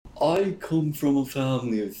I come from a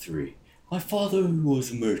family of three. My father, who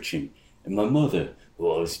was a merchant, and my mother, who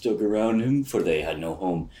always stuck around him, for they had no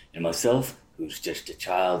home, and myself, who was just a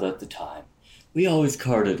child at the time. We always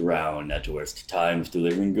carted round at the worst of times,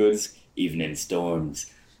 delivering goods, even in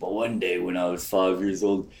storms. But one day when I was 5 years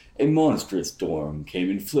old, a monstrous storm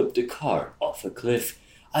came and flipped a cart off a cliff.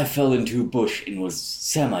 I fell into a bush and was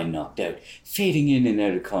semi-knocked out, fading in and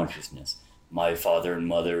out of consciousness. My father and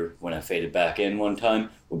mother, when I faded back in one time,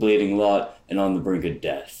 were bleeding a lot and on the brink of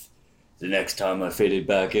death. The next time I faded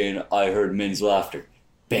back in, I heard men's laughter.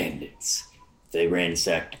 Bandits. They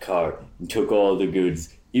ransacked the cart and took all the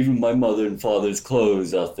goods, even my mother and father's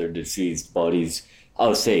clothes off their deceased bodies. I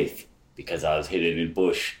was safe, because I was hidden in a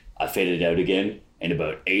bush. I faded out again, and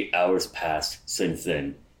about 8 hours passed since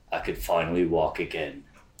then. I could finally walk again.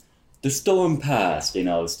 The storm passed, and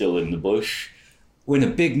I was still in the bush, when a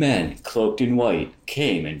big man, cloaked in white,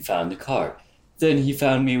 came and found the cart. Then he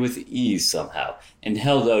found me with ease somehow, and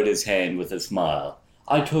held out his hand with a smile.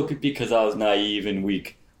 I took it because I was naive and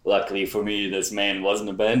weak. Luckily for me, this man wasn't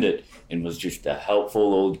a bandit, and was just a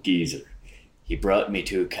helpful old geezer. He brought me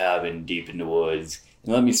to a cabin deep in the woods,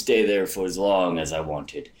 and let me stay there for as long as I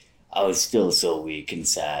wanted. I was still so weak and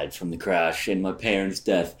sad from the crash and my parents'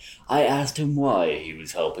 death. I asked him why he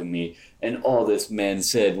was helping me, and all this man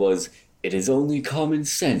said was, "It is only common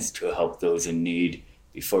sense to help those in need,"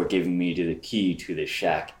 before giving me the key to the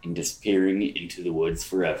shack and disappearing into the woods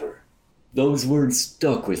forever. Those words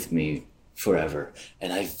stuck with me forever,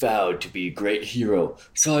 and I vowed to be a great hero,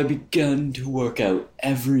 so I began to work out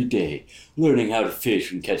every day, learning how to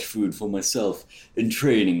fish and catch food for myself, and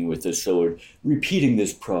training with a sword, repeating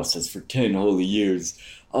this process for 10 whole years.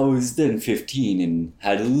 I was then 15 and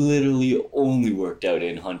had literally only worked out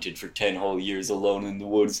and hunted for 10 whole years alone in the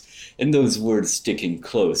woods, and those words sticking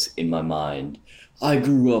close in my mind. I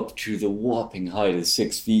grew up to the whopping height of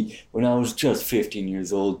 6 feet when I was just 15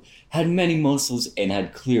 years old, had many muscles, and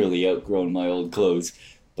had clearly outgrown my old clothes.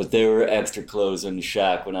 But there were extra clothes in the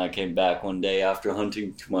shack when I came back one day after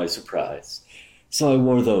hunting, to my surprise. So I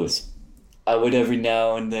wore those. I would every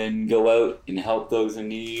now and then go out and help those in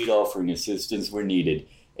need, offering assistance where needed.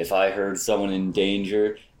 If I heard someone in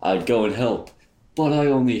danger, I'd go and help. But I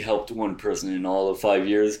only helped one person in all of 5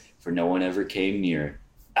 years, for no one ever came near.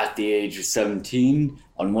 At the age of 17,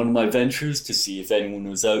 on one of my ventures to see if anyone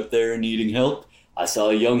was out there needing help, I saw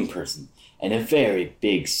a young person, and a very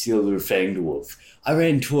big silver-fanged wolf. I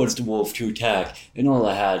ran towards the wolf to attack, and all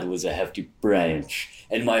I had was a hefty branch,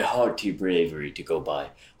 and my hearty bravery to go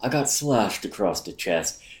by. I got slashed across the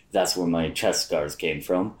chest. That's where my chest scars came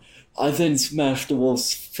from. I then smashed the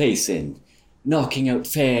wolf's face in, knocking out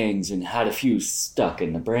fangs, and had a few stuck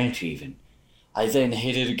in the branch even. I then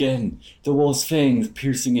hit it again, the wolf's fangs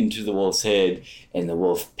piercing into the wolf's head, and the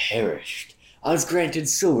wolf perished. I was granted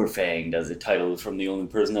Silver Fanged as a title from the only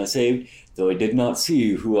person I saved, though I did not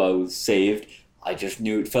see who I was saved. I just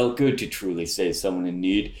knew it felt good to truly save someone in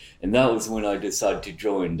need, and that was when I decided to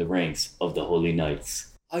join the ranks of the Holy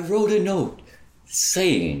Knights. I wrote a note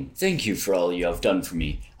saying, "Thank you for all you have done for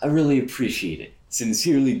me. I really appreciate it.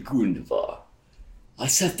 Sincerely, Gundvaar." I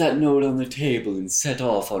set that note on the table and set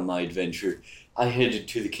off on my adventure. I headed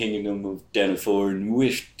to the kingdom of Denethor and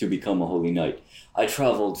wished to become a holy knight. I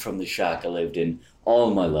traveled from the shack I lived in all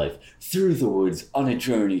my life, through the woods, on a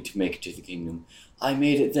journey to make it to the kingdom. I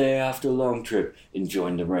made it there after a long trip and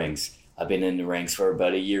joined the ranks. I've been in the ranks for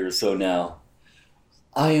about a year or so now.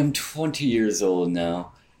 I am 20 years old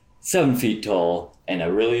now, 7 feet tall, and I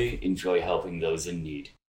really enjoy helping those in need.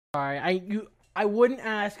 Alright, I wouldn't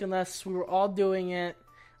ask unless we were all doing it,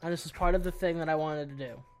 and this was part of the thing that I wanted to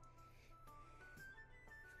do.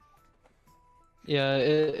 Yeah,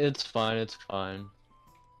 it's fine, it's fine.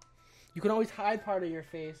 You can always hide part of your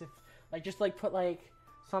face, if just put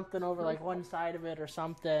something over one side of it or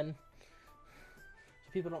something,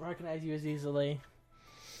 so people don't recognize you as easily.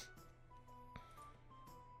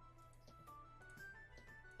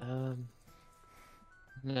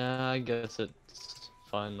 Nah, I guess it's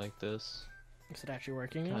fine like this. Is it actually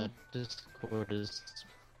working? God, Discord is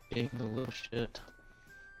being a little shit.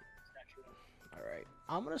 Alright,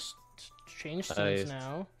 I'm gonna change things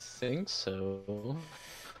now. I think so.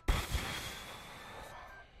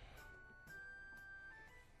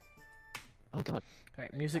 Oh god.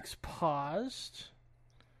 Alright, music's paused.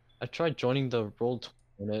 I tried joining the Roll20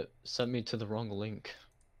 and it sent me to the wrong link.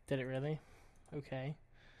 Did it really? Okay.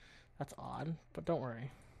 That's odd, but don't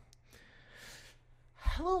worry.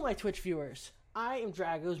 Hello, my Twitch viewers. I am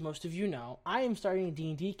Drago, as most of you know. I am starting a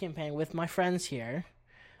D&D campaign with my friends here.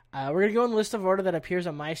 We're gonna go in the list of order that appears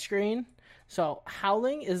on my screen. So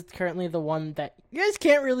Howling is currently the one that you guys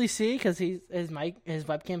can't really see because his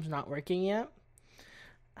webcam's not working yet.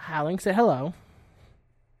 Howling, say hello.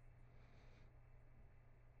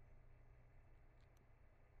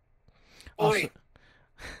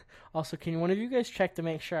 Also, can one of you guys check to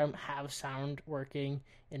make sure I have sound working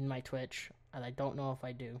in my Twitch? And I don't know if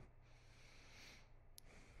I do.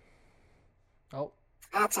 Oh.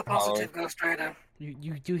 That's a positive, Ghost Rider. You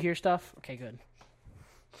do hear stuff? Okay, good.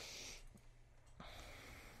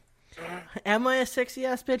 Am I a sexy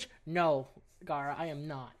ass bitch? No, Gara, I am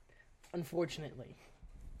not. Unfortunately.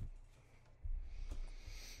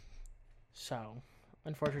 So,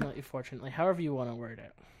 fortunately, however you want to word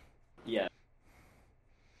it. Yeah.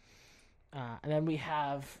 And then we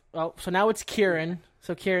have... Oh, so now it's Kieran.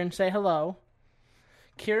 So Kieran, say hello.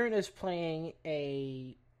 Kieran is playing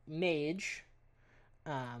a mage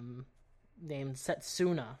named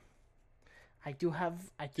Setsuna. I do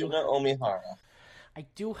have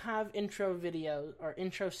intro videos or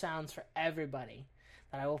intro sounds for everybody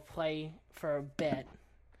that I will play for a bit.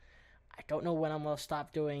 I don't know when I'm going to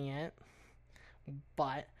stop doing it.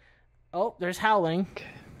 But... Oh, there's Howling. Okay.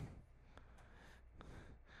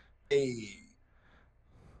 Hey.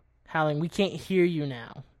 Howling, we can't hear you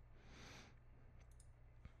now.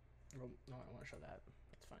 Oh, no, I want to show that.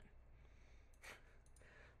 That's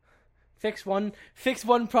fine. Fix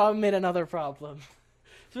one problem, made another problem.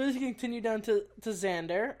 So as you continue down to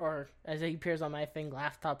Xander, or as he appears on my thing,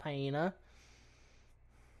 Laptop Hyena.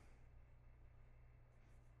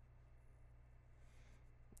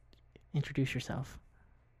 Introduce yourself.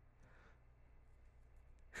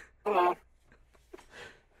 Hello.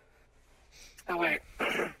 Oh, wait.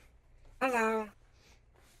 Hello.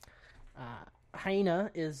 Hyena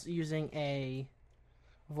is using a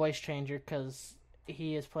voice changer because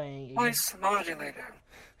he is playing... Voice modulator.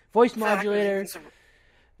 Voice modulator.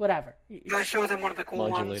 Whatever. Can I show them one of the cool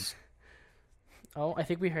ones? Oh, I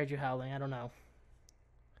think we heard you, Howling. I don't know.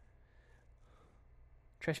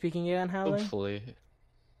 Try speaking again, Howling? Hopefully.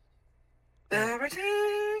 There it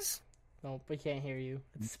is! Nope, we can't hear you.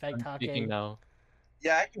 It's Speg talking. Speaking now.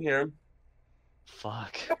 Yeah, I can hear him.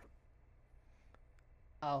 Fuck.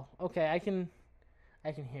 Oh, okay, I can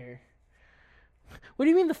hear. What do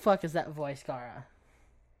you mean the fuck is that voice, Gara?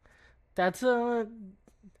 That's Hyena,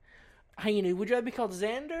 would you rather be called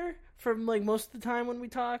Xander for like most of the time when we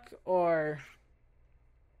talk, or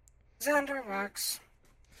Xander works.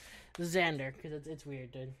 Xander, because it's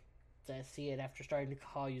weird to see it after starting to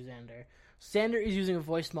call you Xander. Xander is using a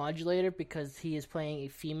voice modulator because he is playing a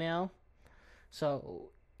female, so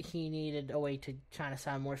he needed a way to kind of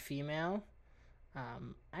sound more female.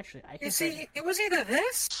 Actually, I can say... It was either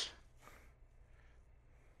this...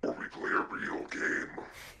 Or we play a real game.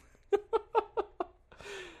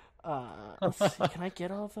 Let's see, can I get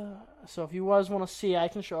all the... So if you guys want to see, I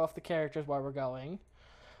can show off the characters while we're going.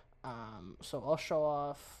 So I'll show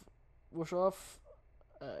off... We'll show off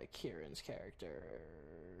Kieran's character.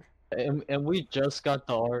 And we just got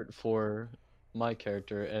the art for my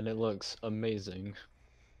character, and it looks amazing.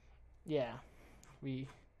 Yeah,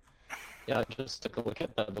 Yeah, I just took a look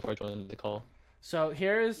at that before I joined the call. So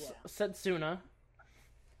here is Setsuna.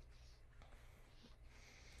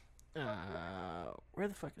 Where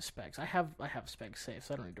the fuck is Spegs? I have Spegs saved,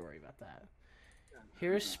 so I don't need to worry about that.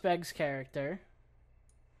 Here's Speg's character.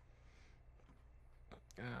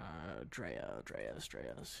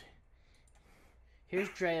 Drea's. Here's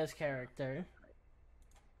Drea's character.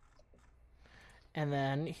 And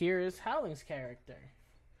then here is Howling's character.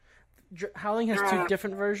 Howling has two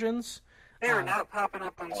different versions. They are not popping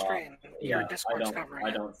up on screen. Your Discord's covering I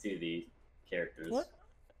don't see the characters. What?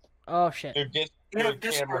 Oh shit. You have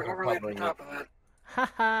Discord overlaid on top of it.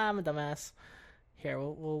 Haha, I'm a dumbass. Here,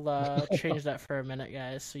 we'll change that for a minute,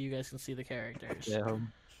 guys, so you guys can see the characters. Yeah.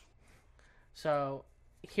 So,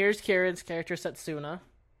 here's Kieran's character, Setsuna.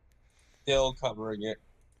 Still covering it.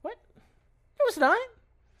 What? It was not.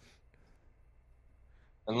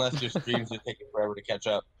 Unless your streams are taking forever to catch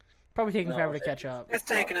up. Probably taking forever to catch up. It's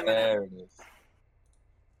taking a minute. There it is.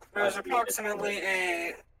 There's approximately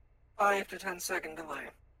a 5 to 10 second delay.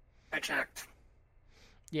 I checked.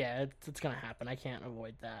 Yeah, it's gonna happen. I can't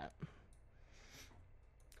avoid that.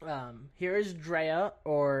 Here is Drea,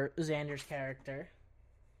 or Xander's character.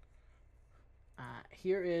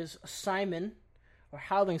 Here is Simon, or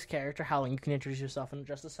Howling's character. Howling, you can introduce yourself in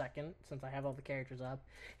just a second, since I have all the characters up.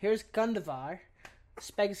 Here's Gundvaar,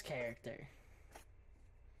 Speg's character.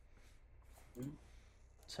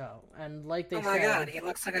 So, and like they said... Oh my god, he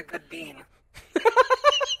looks like a good bean.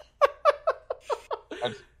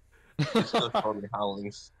 It's still totally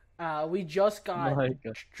Howlings. We just got My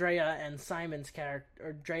God. Drea and Simon's character,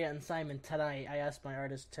 or Drea and Simon tonight. I asked my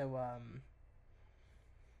artist to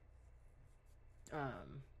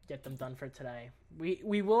get them done for today.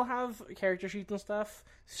 We will have character sheets and stuff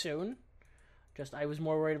soon. Just I was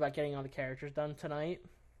more worried about getting all the characters done tonight.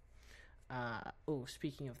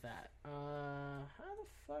 Speaking of that, how the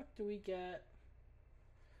fuck do we get?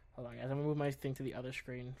 Hold on, guys. I'm gonna move my thing to the other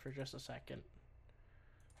screen for just a second.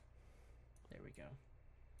 There we go.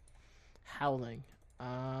 Howling.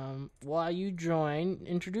 While you join,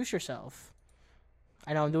 introduce yourself.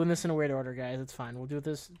 I know I'm doing this in a weird order, guys. It's fine. We'll do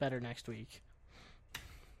this better next week.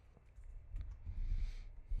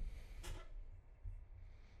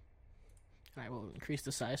 I will increase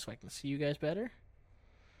the size so I can see you guys better.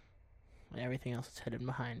 And everything else is hidden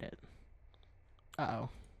behind it. Uh-oh.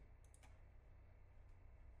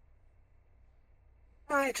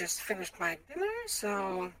 I just finished my dinner,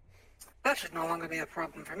 so that should no longer be a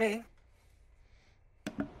problem for me.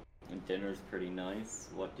 And dinner's pretty nice.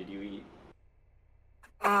 What did you eat?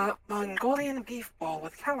 Mongolian beef bowl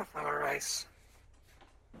with cauliflower rice.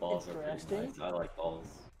 Balls are pretty Interesting. nice. I like balls.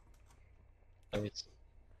 Nice.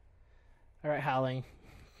 Alright, Howling.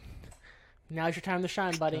 Now's your time to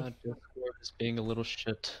shine, buddy. God, Discord is being a little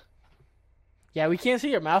shit. Yeah, we can't see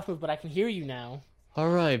your mouth move, but I can hear you now.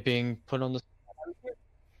 Alright, being put on the...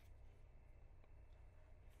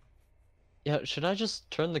 Yeah, should I just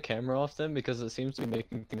turn the camera off then? Because it seems to be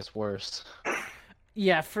making things worse.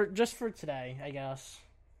 Yeah, for today, I guess.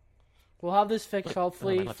 We'll have this fixed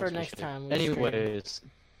hopefully not for this next shitty. time. we stream. Anyways,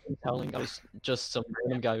 I'm telling I was just some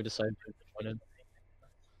random guy who decided to join in.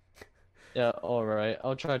 Yeah, alright.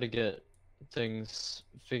 I'll try to get things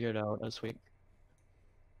figured out this week.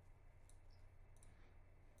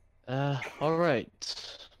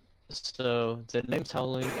 Alright. So, the name's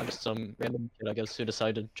Howling. I'm just some random kid, I guess, who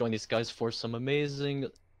decided to join these guys for some amazing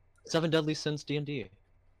Seven Deadly Sins D&D.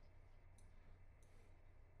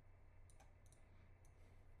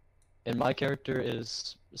 And my character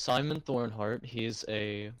is Simon Thornheart. He's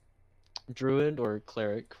a druid or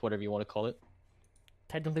cleric, whatever you want to call it.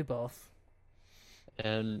 Technically both.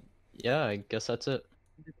 And yeah, I guess that's it.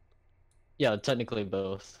 Yeah, technically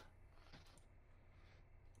both.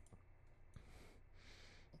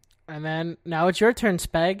 And then now it's your turn,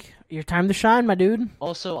 Speg. Your time to shine, my dude.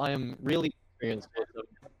 Also, I am really experienced with them.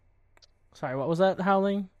 Sorry, what was that,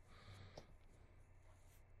 Howling?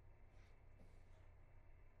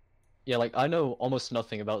 Yeah, like, I know almost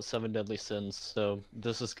nothing about Seven Deadly Sins, so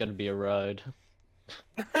this is gonna be a ride.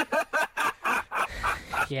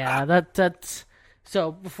 Yeah, that's...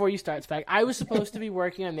 So, before you start, Speg, I was supposed to be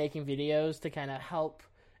working on making videos to kind of help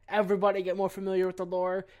everybody get more familiar with the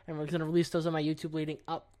lore, and we're going to release those on my YouTube leading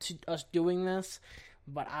up to us doing this,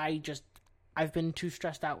 but I've been too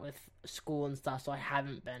stressed out with school and stuff, so I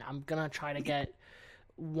haven't been. I'm going to try to get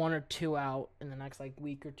one or two out in the next,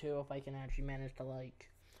 week or two if I can actually manage to,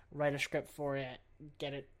 write a script for it,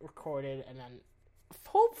 get it recorded, and then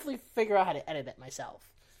hopefully figure out how to edit it myself.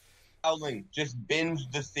 Howling, just binge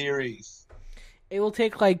the series. It will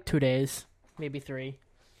take 2 days, maybe 3.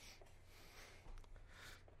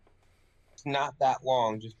 It's not that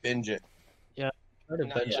long. Just binge it. Try to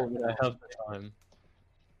Not bench yet. it when I have the time.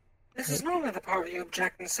 This is normally the part where you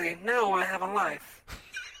object and say, no, I have a life.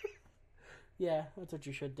 Yeah, that's what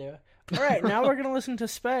you should do. All right, now we're gonna listen to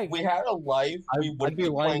Speg. If we had a life, we I'd wouldn't be be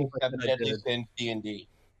lying playing if I Seven said I Deadly did. Sins D&D.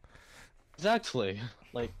 Exactly.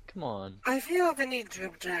 Come on. I feel the need to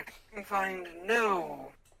object and find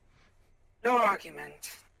no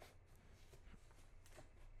argument.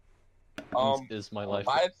 This is my life.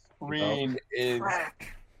 My screen is...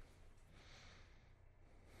 Crack.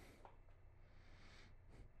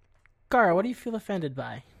 Gara, what do you feel offended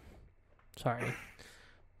by? Sorry.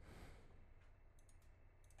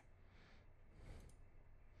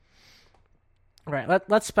 All right, let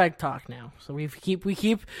Speg talk now. So we keep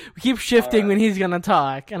shifting All right. when he's gonna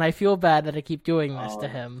talk, and I feel bad that I keep doing this to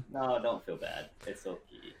him. No, don't feel bad. It's okay.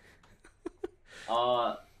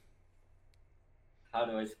 How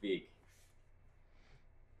do I speak?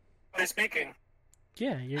 By speaking.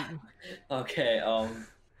 Yeah, you're. Okay,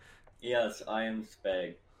 yes, I am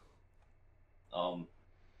Speg.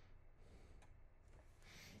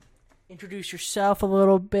 Introduce yourself a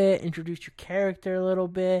little bit. Introduce your character a little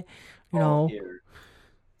bit. You know. Here.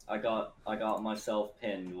 I got myself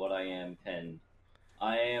pinned, what I am pinned.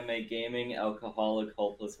 I am a gaming, alcoholic,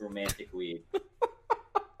 hopeless, romantic weeb.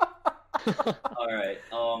 Alright,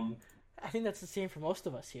 I think that's the same for most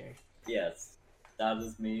of us here. yes, that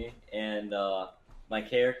is me, and, my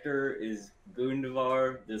character is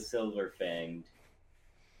Gundvaar the Silver-Fanged.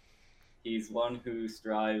 He's one who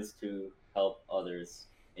strives to help others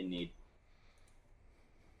need.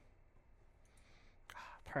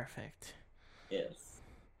 Perfect. Yes.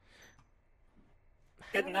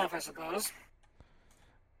 Good enough, I suppose.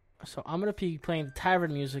 So I'm going to be playing the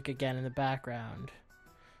tavern music again in the background.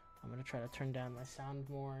 I'm going to try to turn down my sound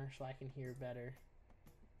more so I can hear better.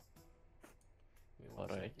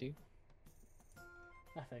 Alrighty.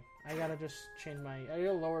 Nothing. I gotta just change my... I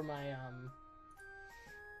gotta lower my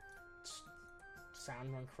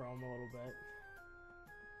sound on Chrome a little bit.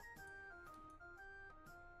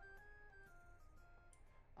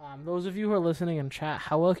 Those of you who are listening in chat,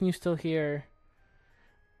 how well can you still hear...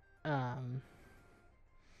 I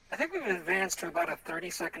think we've advanced to about a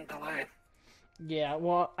 30-second delay. Yeah,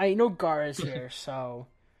 well, I know Gara is here, so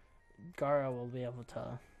Gara will be able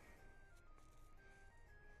to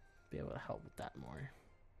help with that more.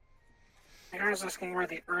 I was asking where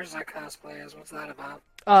the Urza cosplay is. What's that about?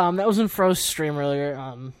 That was in Fro's stream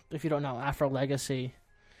earlier. If you don't know, Afro Legacy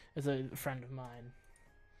is a friend of mine.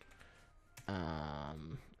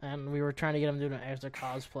 And we were trying to get him to do an Urza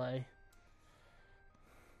cosplay.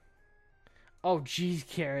 Oh, jeez,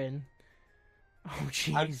 Karen. Oh,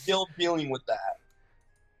 jeez. I'm still dealing with that.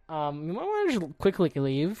 You might want to just quickly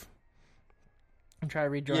leave and try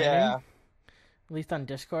rejoining. Yeah. At least on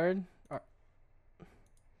Discord. Or...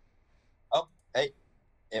 Oh, hey,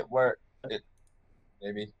 it worked.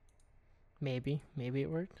 Maybe. Maybe it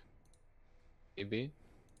worked.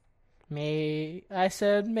 Maybe. I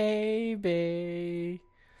said maybe.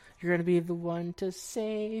 You're gonna be the one to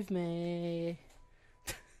save me.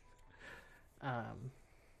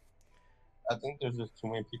 I think there's just too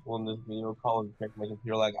many people in this video call and make my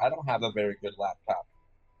computer like, I don't have a very good laptop.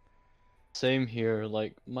 Same here.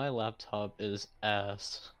 Like, my laptop is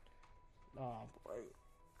ass. Oh boy.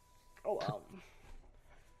 Oh well.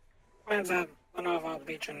 Mine's a Lenovo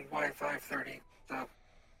Legion Y530. So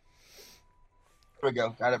Here we go.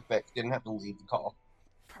 Got it fixed. Didn't have to leave the call.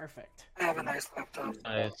 Perfect. I have a nice laptop.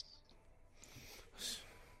 Nice.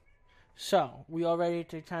 So, we all ready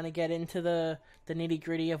to kind of get into the nitty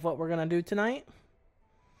gritty of what we're gonna do tonight?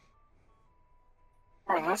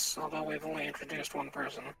 More or less, although we've only introduced one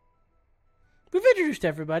person. We've introduced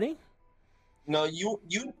everybody. No, you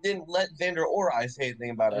didn't let Xander or I say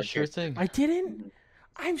anything about our Sure shit. thing. I didn't.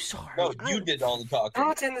 I'm sorry. No, you did all the talking.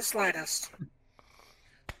 Not in the slightest.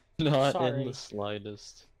 Not Sorry. in the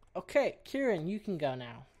slightest. Okay, Kieran, you can go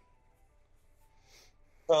now.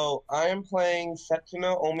 So I am playing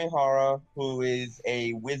Setsuna Omihara, who is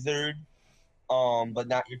a wizard, but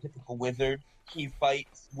not your typical wizard. He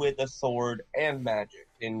fights with a sword and magic,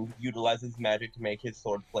 and utilizes magic to make his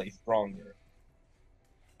sword play stronger.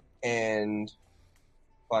 And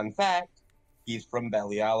fun fact, he's from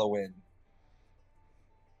Belialowin.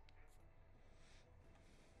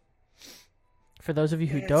 For those of you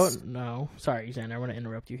who Yes. don't know, sorry, Xander, I want to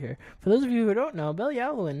interrupt you here. For those of you who don't know,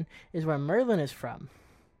 Belialowin is where Merlin is from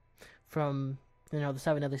the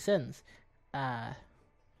Seven Deadly Sins,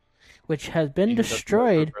 which has been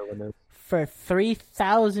destroyed for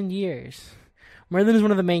 3,000 years. Merlin is one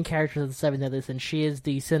of the main characters of the Seven Deadly Sins. She is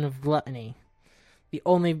the sin of gluttony, the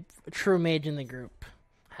only true mage in the group.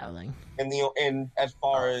 Howling. And as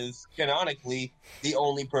far as canonically, the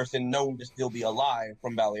only person known to still be alive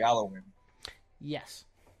from Belialowin. Yes.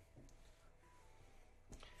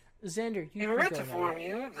 Xander, you We can were go to now. inform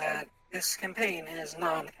you that this campaign is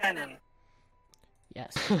non-canon.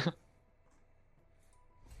 Yes.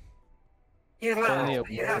 You Only laugh, a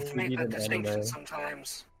but you have to make that one-legged distinction anime.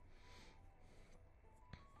 sometimes.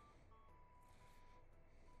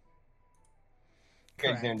 Okay,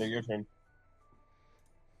 Correct. Xander, your turn.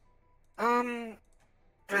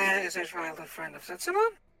 Drea is a childhood friend of Setsuna,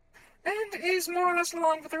 and is more or less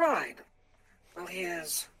along for the ride. While he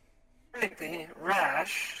is, frankly,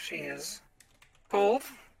 rash, she is cold,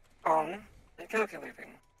 calm, and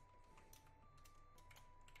calculating.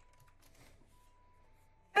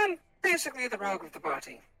 And basically the rogue of the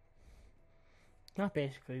party. Not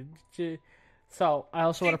basically. So, I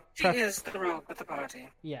also want She to is the rogue of the party.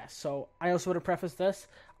 Yeah, so I also want to preface this.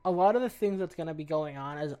 A lot of the things that's going to be going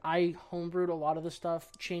on is I homebrewed a lot of the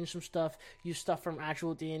stuff, changed some stuff, used stuff from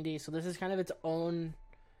actual D&D. So this is kind of its own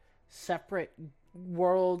separate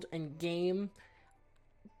world and game.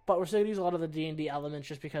 But we're still going to use a lot of the D&D elements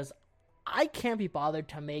just because I can't be bothered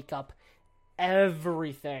to make up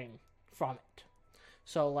everything from it.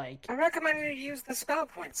 So, like... I recommend you use the spell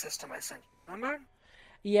point system I sent you, remember?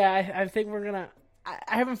 Yeah, I think we're gonna... I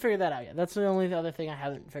haven't figured that out yet. That's the only other thing I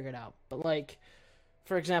haven't figured out. But, like,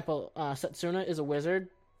 for example, Setsuna is a wizard,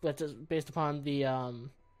 that's based upon the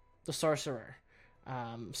sorcerer.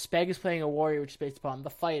 Speg is playing a warrior, which is based upon the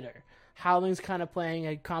fighter. Howling's kind of playing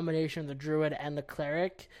a combination of the druid and the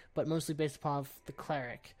cleric, but mostly based upon the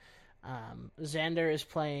cleric. Xander is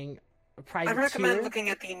playing a I privateer. recommend looking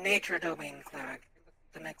at the nature domain cleric.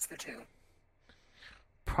 The next the two.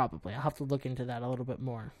 Probably. I'll have to look into that a little bit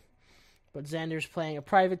more. But Xander's playing a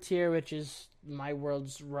privateer, which is my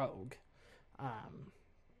world's rogue.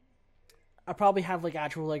 I'll probably have like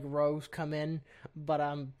actual like rogues come in, but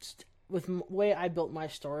with the way I built my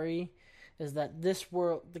story is that this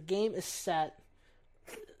world, the game is set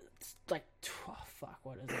like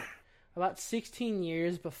what is it? About 16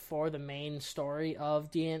 years before the main story of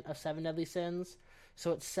Seven Deadly Sins.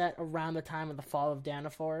 So it's set around the time of the fall of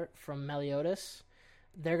Danafor from Meliodas.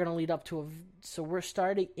 They're going to lead up to so we're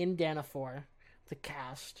starting in Danafor, the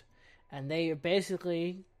cast, and they are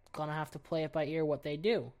basically going to have to play it by ear what they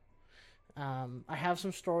do. I have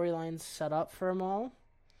some storylines set up for them all.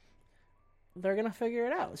 They're going to figure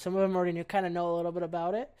it out. Some of them already kind of know a little bit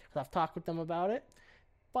about it, because I've talked with them about it.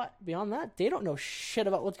 But beyond that, they don't know shit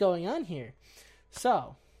about what's going on here.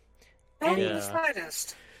 So. Not even the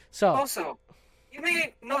slightest. So. Also, you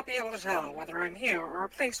may not be able to tell whether I'm here or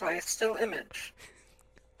replaced by a still image.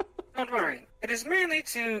 Don't worry. It is merely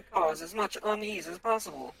to cause as much unease as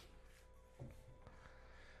possible.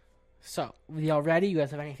 So, y'all ready? You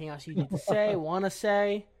guys have anything else you need to say, want to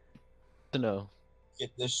say? No. Get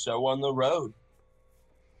this show on the road.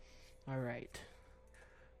 All right.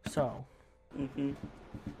 So.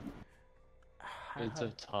 It's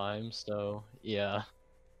of time, so yeah.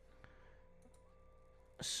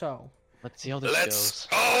 So. Let's see how this Let's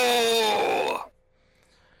goes. go!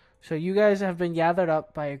 So you guys have been gathered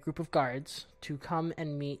up by a group of guards to come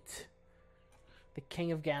and meet the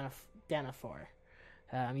King of Danafor.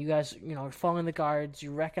 You guys, are following the guards.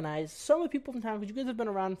 You recognize some of the people from town because you guys have been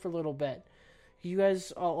around for a little bit. You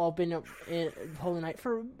guys all been in Holy Night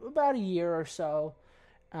for about a year or so.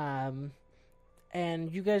 And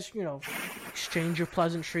you guys, exchange your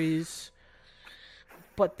pleasantries.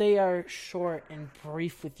 But they are short and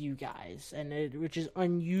brief with you guys, which is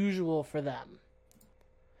unusual for them.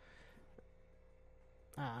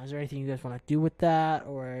 Is there anything you guys want to do with that,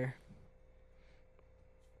 or?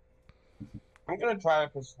 I'm gonna try to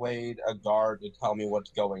persuade a guard to tell me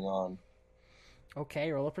what's going on.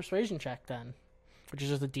 Okay, roll a persuasion check then, which is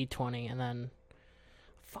just a d20, and then.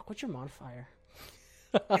 Fuck, what's your modifier?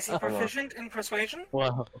 Is he proficient in persuasion?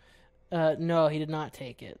 Wow. No, he did not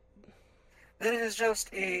take it. Then it is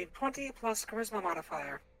just a 20 plus charisma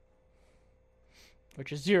modifier.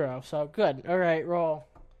 Which is 0, so good. Alright, roll.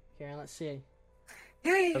 Here, let's see.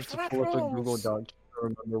 Yay, I have to flat pull up a rolls! Google Doc to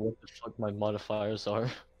remember what the fuck my modifiers are.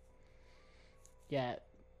 Yeah,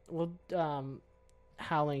 well,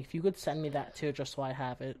 Howling, if you could send me that too, just so I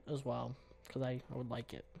have it as well, because I would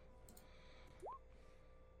like it.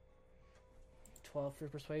 12 for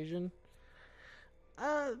persuasion.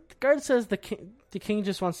 The guard says the king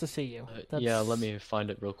just wants to see you. Yeah, let me find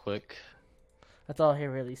it real quick. That's all he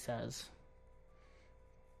really says.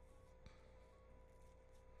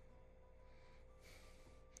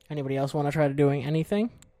 Anybody else want to try to doing anything?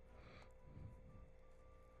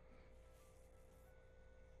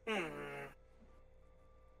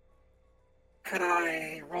 Could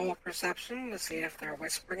I roll perception to see if they're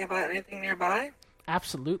whispering about anything nearby?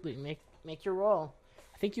 Absolutely. Make your roll.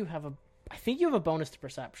 I think you have a bonus to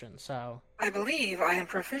perception, so I believe I am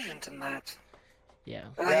proficient in that. yeah.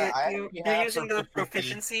 Yeah, You're using the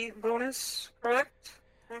proficiency bonus, correct?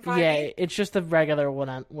 From 5e? Yeah, it's just the regular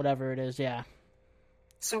one, whatever it is, yeah.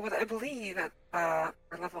 So what I believe at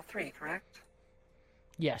we're level 3, correct?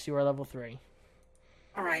 Yes, you are level 3.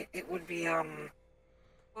 Alright, it would be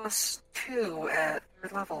plus 2 at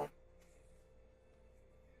 3rd level.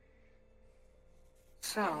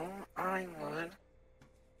 So I would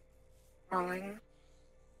rolling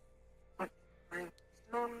what I'm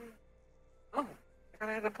oh, I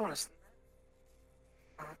gotta add a bonus.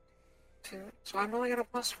 2. So I'm rolling at a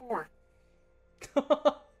plus 4.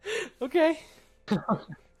 Okay.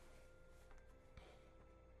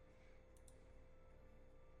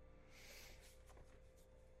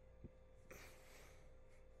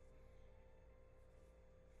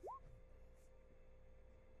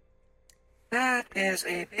 That is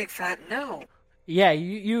a big fat no. Yeah,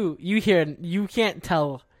 you hear, you can't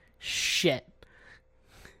tell shit.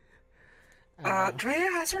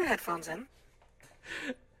 Drea has her headphones in.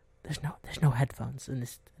 There's no headphones in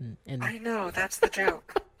this. I know, that's the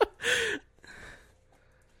joke.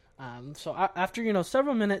 So after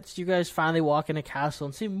several minutes, you guys finally walk in a castle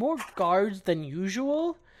and see more guards than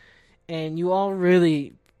usual, and you all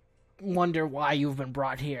really wonder why you've been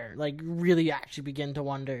brought here. Like, really actually begin to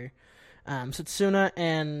wonder. Satsuna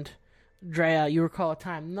and Drea, you recall a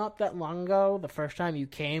time not that long ago, the first time you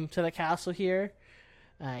came to the castle here.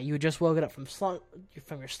 You had just woken up from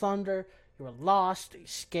your slumber. You were lost,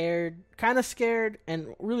 kind of scared,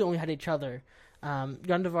 and really only had each other.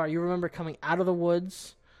 Gundvaar, you remember coming out of the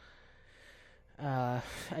woods, and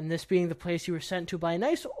this being the place you were sent to by a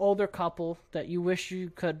nice older couple that you wish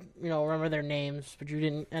you could, remember their names, but you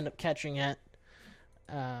didn't end up catching it.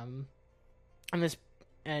 And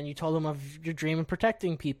you told them of your dream of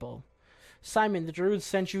protecting people. Simon, the Druids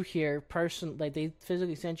sent you here, they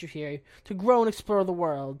physically sent you here to grow and explore the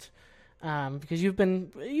world, because you've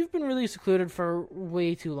been really secluded for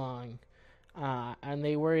way too long, and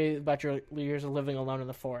they worry about your years of living alone in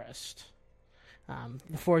the forest.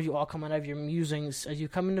 Before you all come out of your musings, as you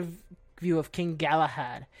come into view of King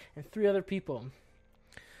Galahad and 3 other people.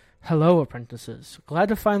 Hello, apprentices. Glad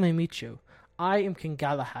to finally meet you. I am King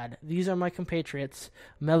Galahad. These are my compatriots,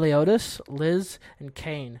 Meliodas, Liz, and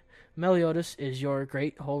Cain. Meliodas is your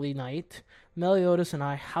great holy knight. Meliodas and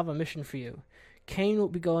I have a mission for you. Cain will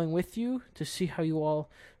be going with you to see how you all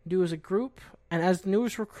do as a group, and as the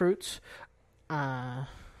newest recruits, I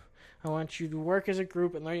want you to work as a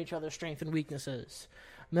group and learn each other's strengths and weaknesses.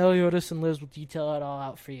 Meliodas and Liz will detail it all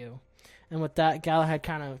out for you. And with that, Galahad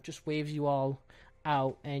kind of just waves you all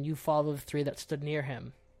out, and you follow the 3 that stood near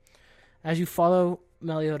him. As you follow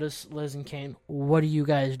Meliodas, Liz, and Cain, what do you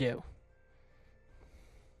guys do?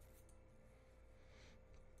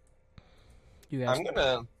 I'm going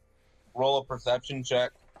to roll a perception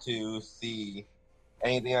check to see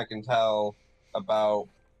anything I can tell about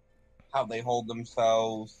how they hold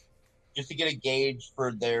themselves, just to get a gauge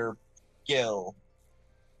for their skill.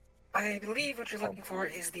 I believe what you're looking for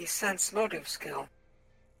is the sense motive skill.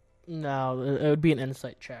 No, it would be an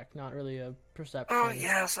insight check, not really a perception. Oh,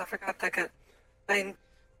 yes, I forgot that.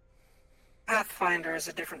 Pathfinder is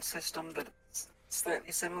a different system, but it's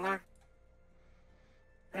slightly similar.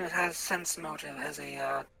 And it has sense motive as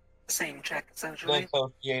a same check, essentially. The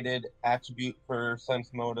associated attribute for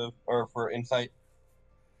sense motive, or for insight?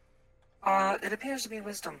 It appears to be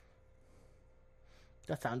wisdom.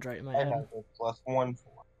 That sounds right in my I head. have a +1 for.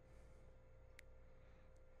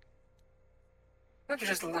 Don't you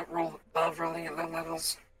just love rolling at low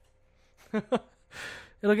levels?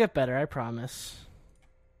 It'll get better, I promise.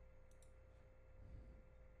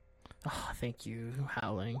 Oh, thank you,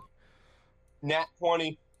 Howling. Nat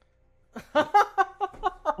 20.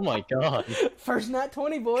 Oh my god. First nat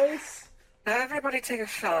 20, boys. Now everybody take a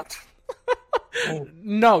shot.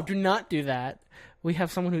 No, do not do that. We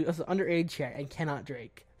have someone who is underage here and cannot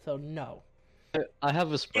drink, so no. I have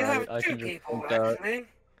a You Sprite. have I 2 can just people, drink that. actually.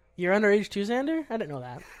 You're underage too, Xander? I didn't know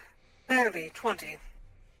that. Barely, 20.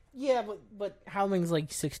 Yeah, but Howling's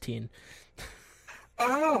like 16.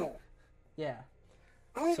 Oh! Yeah.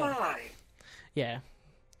 Oh So- my! Yeah.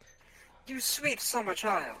 You sweet summer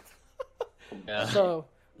child. Yeah. So,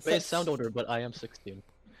 May sound older, but I am 16.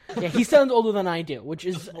 yeah, he sounds older than I do, which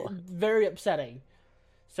is very upsetting.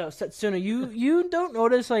 So, Satsuna, you don't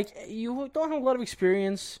notice, you don't have a lot of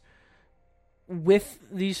experience with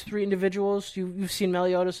these 3 individuals. You've seen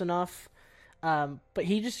Meliodas enough, but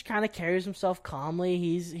he just kind of carries himself calmly.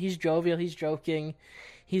 He's jovial. He's joking.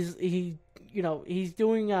 He's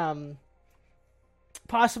doing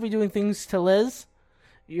possibly doing things to Liz.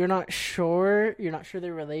 You're not sure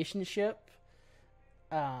their relationship.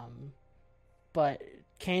 But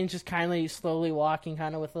Kane's just kindly, slowly walking,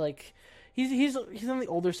 kind of with he's on the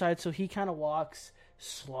older side, so he kind of walks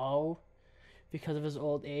slow because of his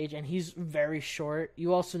old age, and he's very short.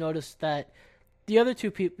 You also notice that the other 2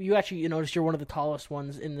 people, you notice you're one of the tallest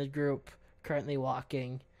ones in the group currently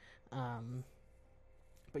walking,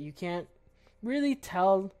 but you can't really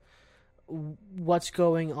tell what's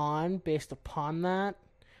going on based upon that.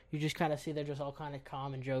 You just kind of see they're just all kind of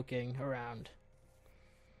calm and joking around.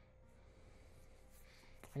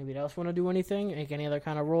 Anybody else want to do anything? Make any other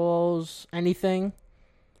kind of rolls? Anything?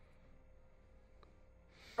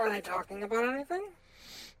 Are they talking about anything?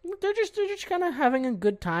 They're just kind of having a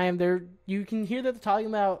good time. You can hear that they're talking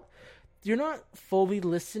about. You're not fully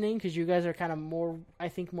listening because you guys are kind of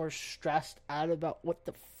more stressed out about what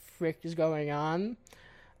the frick is going on.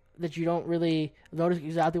 That you don't really notice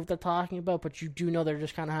exactly what they're talking about, but you do know they're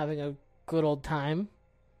just kind of having a good old time.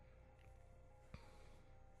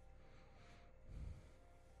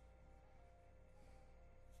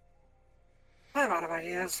 I'm out of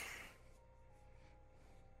ideas.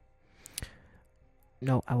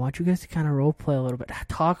 No, I want you guys to kind of role play a little bit.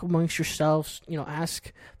 Talk amongst yourselves.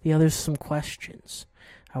 Ask the others some questions.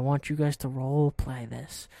 I want you guys to role play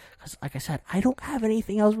this. Because, like I said, I don't have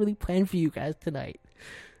anything else really planned for you guys tonight.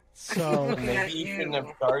 So Looking at Maybe you shouldn't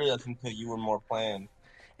have started us until you were more planned.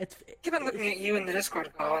 I keep on looking at you in the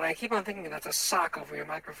Discord call, and I keep on thinking that's a sock over your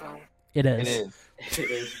microphone. it It is. is. It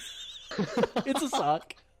is. It's a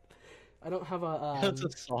sock. I don't have a That's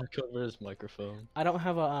a sock over his microphone. I don't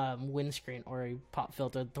have a windscreen or a pop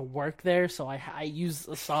filter to work there, so I use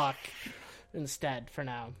a sock instead for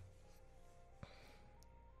now.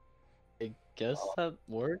 I guess that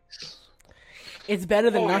works. It's better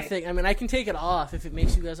than Boy. nothing. I mean, I can take it off if it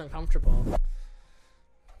makes you guys uncomfortable.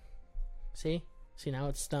 See now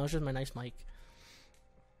it's just my nice mic.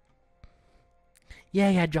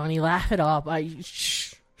 Yeah, Johnny, laugh it up.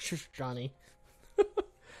 Shh, Johnny.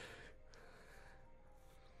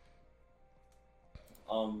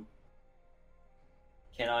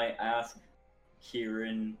 Can I ask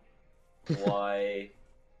Kieran why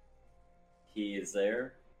he is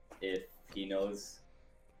there? If he knows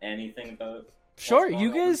anything about Sure, what's you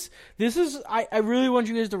going on? guys. This is. I really want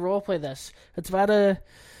you guys to roleplay this. It's about a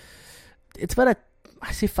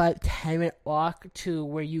I say 5-10 minute walk to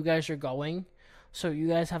where you guys are going, so you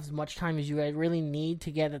guys have as much time as you guys really need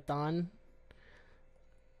to get it done.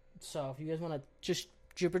 So if you guys want to just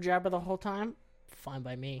jibber jabber the whole time, fine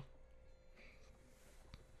by me.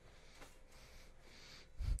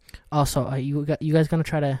 Also, you guys gonna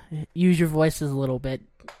try to use your voices a little bit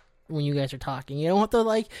when you guys are talking. You don't have to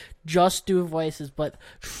like just do voices, but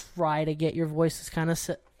try to get your voices kind of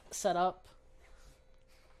set up.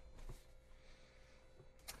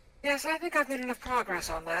 Yes, I think I've made enough progress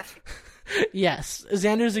on that. Yes,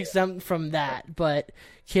 Xander's exempt from that, but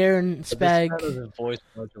Kieran, Speg. But this is a voice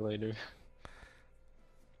modulator.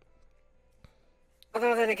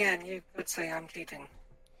 Although then again, you could say I'm cheating.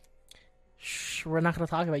 Shh, we're not going to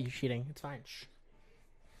talk about you cheating. It's fine. Shh.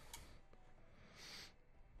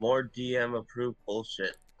 More DM approved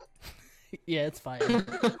bullshit. Yeah, it's fine.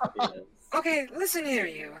 Yes. Okay, listen here,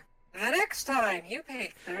 you. The next time you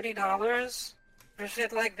pay $30 for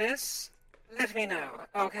shit like this, let me know,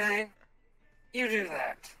 okay? You do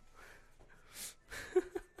that.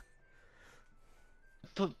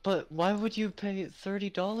 But why would you pay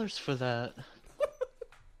 $30 for that?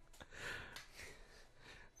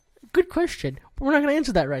 Good question. But we're not going to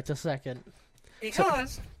answer that right this second.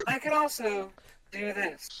 Because I could also do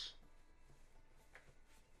this.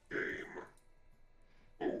 Game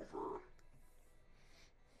over.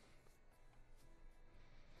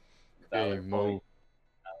 Valid point.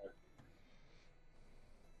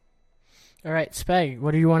 All right, Speg,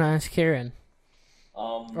 what do you want to ask Kieran?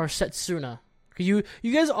 Um, Or Setsuna? 'Cause you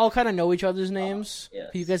guys all kind of know each other's names. yes.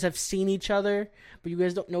 You guys have seen each other, but you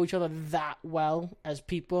guys don't know each other that well as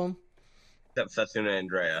people. Except Setsuna and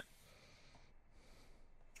Andrea.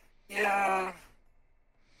 Yeah.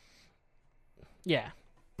 Yeah,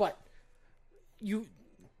 but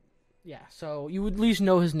so you would at least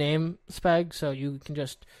know his name, Speg, so you can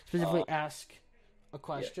just specifically ask a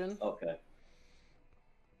question. yeah, okay.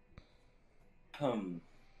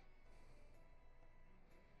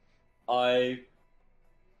 I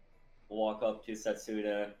walk up to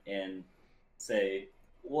Setsuna and say,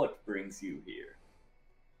 "What brings you here?"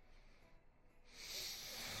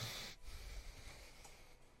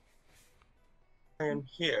 I am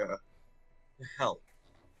here to help.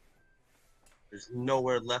 There's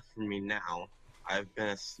nowhere left for me now. I've been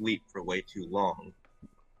asleep for way too long.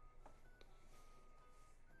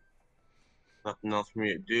 Nothing else for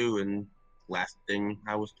me to do, and last thing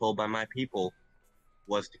I was told by my people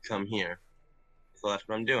was to come here. So that's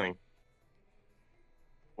what I'm doing.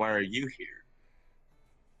 Why are you here?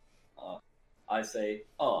 I say,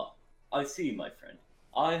 I see, my friend.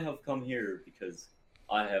 I have come here because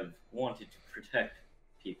I have wanted to protect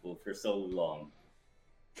people for so long.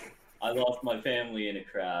 I lost my family in a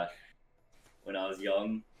crash when I was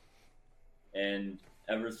young, and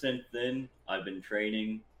ever since then, I've been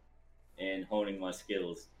training and honing my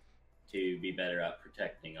skills to be better at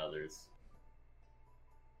protecting others.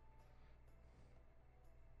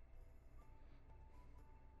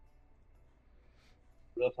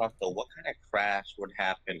 Real talk though, what kind of crash would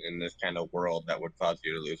happen in this kind of world that would cause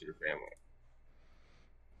you to lose your family?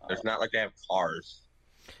 There's not like they have cars.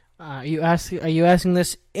 Are you asking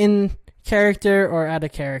this in character or out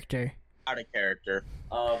of character? Out of character.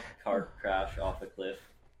 Car crash off a cliff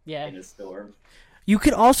Yeah. in a storm. You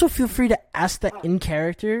could also feel free to ask that in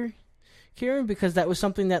character, Kieran, because that was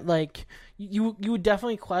something that like you would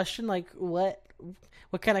definitely question, like what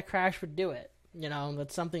kind of crash would do it. You know,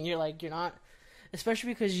 that's something you're not, especially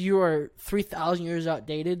because you are 3,000 years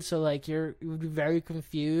outdated. So like you would be very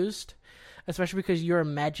confused, especially because you're a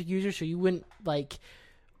magic user. So you wouldn't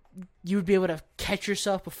you would be able to catch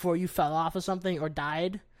yourself before you fell off of something or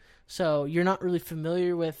died. So you're not really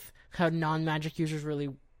familiar with how non-magic users really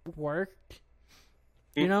work.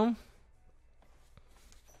 You know?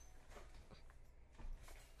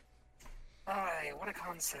 Aye, what a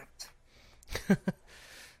concept. You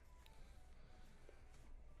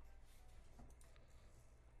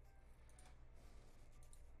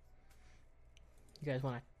guys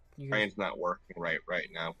want to? Brain's not working right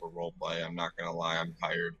now for roleplay. I'm not gonna lie, I'm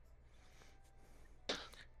tired.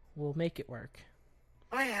 We'll make it work.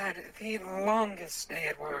 I had the longest day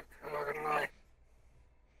at work, I'm not gonna lie.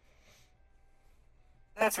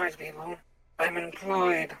 That's right, people. I'm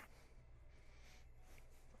employed.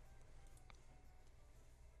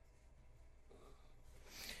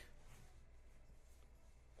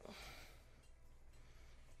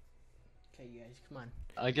 Okay, you guys, come on.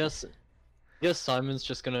 I guess Simon's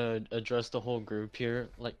just gonna address the whole group here.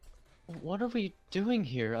 Like, what are we doing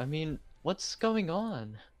here? I mean, what's going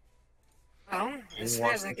on? Well, as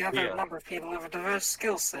far as I gather, a number of people have a diverse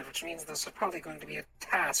skill set, which means there's probably going to be a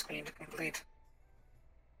task we need to complete.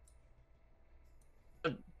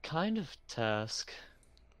 What kind of task?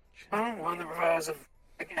 Well, one that requires,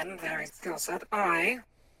 again, varied skill set. I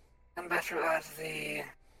am better at the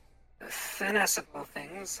finessable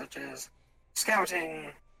things, such as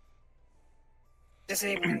scouting,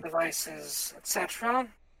 disabling devices, etc.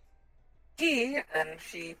 He, and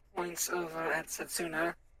she points over at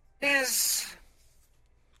Setsuna, is...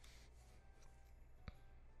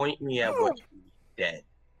 Point me at what you dead.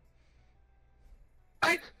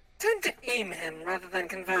 I tend to aim him rather than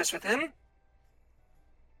converse with him.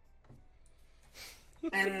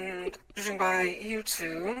 And judging by you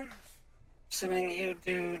two, assuming you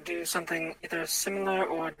do something either similar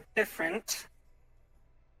or different,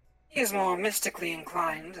 he is more mystically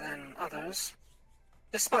inclined than others,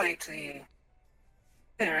 despite the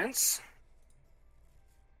appearance.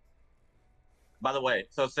 By the way,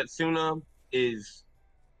 so Setsuna is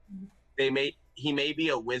he may be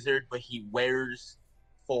a wizard, but he wears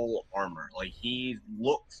full armor. Like, he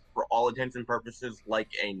looks, for all intents and purposes, like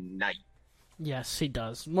a knight. Yes, he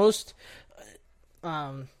does.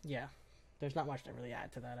 Yeah. There's not much to really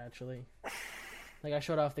add to that, actually. Like, I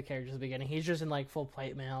showed off the characters at the beginning. He's just in, like, full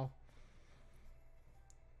plate mail.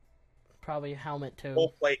 Probably a helmet, too.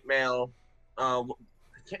 Full plate mail. I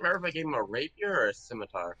can't remember if I gave him a rapier or a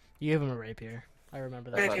scimitar. You gave him a rapier. I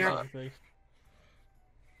remember that. Rapier. Specifically.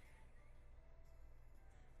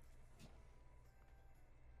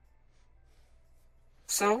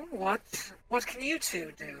 So, what can you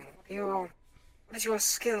two do? What is your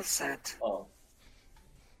skill set? Oh,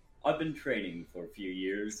 I've been training for a few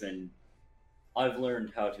years, and I've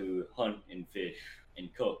learned how to hunt and fish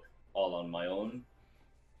and cook all on my own.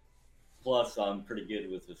 Plus, I'm pretty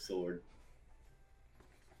good with a sword.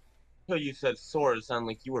 So you said sword, it sounded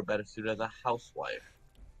like you were better suited as a housewife.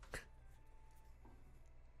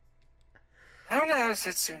 I don't know,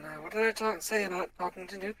 Setsuna. What did I say about talking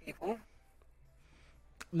to new people?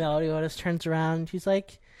 Meliodas turns around. She's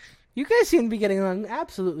like, you guys seem to be getting along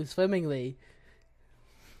absolutely swimmingly.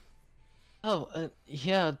 Oh,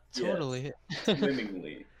 yeah, totally. Yes,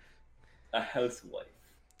 swimmingly. A housewife.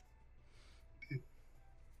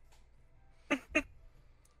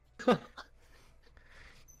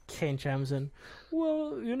 Kane chimes in.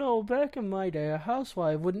 Well, back in my day, a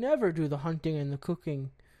housewife would never do the hunting and the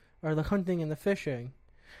cooking, or the hunting and the fishing.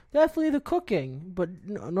 Definitely the cooking, but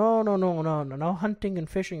no hunting and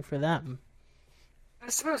fishing for them. I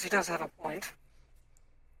suppose he does have a point.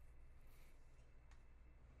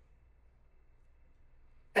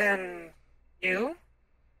 And you?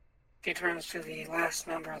 She turns to the last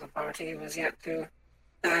member of the party who has yet to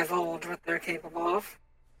divulge what they're capable of.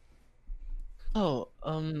 Oh,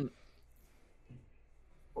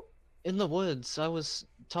 in the woods, I was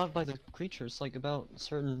taught by the creatures, like, about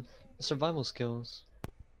certain survival skills.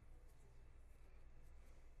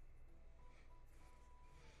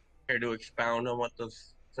 Care to expound on what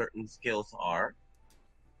those certain skills are?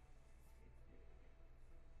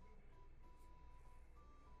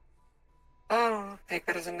 Oh, take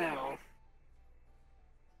that as a no.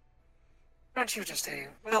 Aren't you just a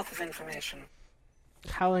wealth of information?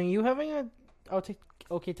 Howling, you having a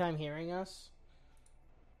okay time hearing us?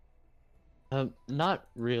 Not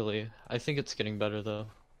really. I think it's getting better, though.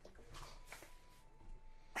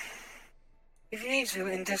 If you need to,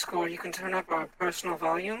 in Discord, you can turn up our personal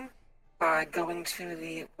volume by going to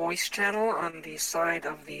the voice channel on the side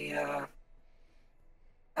of the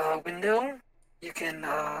window. You can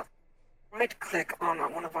right-click on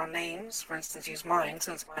one of our names. For instance, use mine,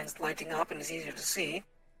 since mine's lighting up and is easier to see.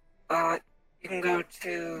 You can go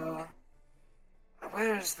to...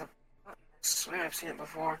 Where's the button? I swear I've seen it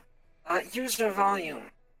before. User volume.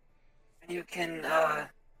 you can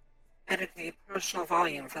edit the personal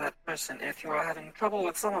volume for that person if you are having trouble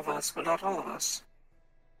with some of us, but not all of us.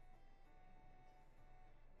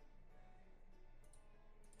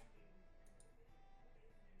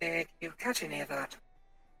 Did you catch any of that?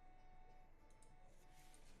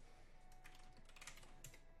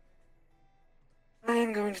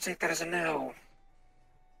 I'm going to take that as a no.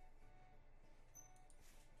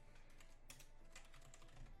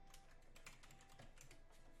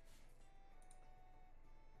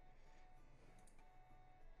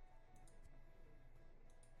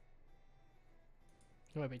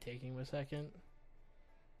 It might be taking him a second.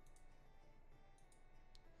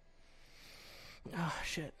 Oh,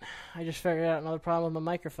 shit. I just figured out another problem with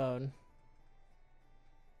my microphone.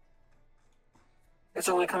 It's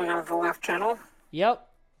only coming out of the left channel? Yep.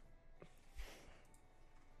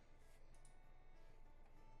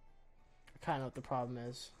 I kind of know what the problem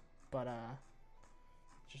is, but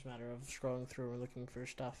it's just a matter of scrolling through and looking for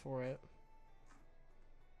stuff for it.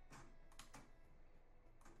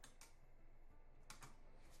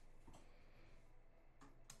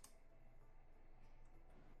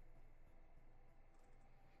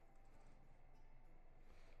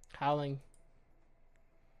 Howling.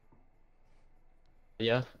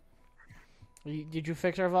 Yeah. Did you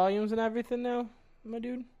fix our volumes and everything now, my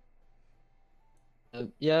dude?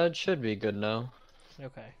 Yeah, it should be good now.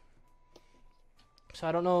 Okay. So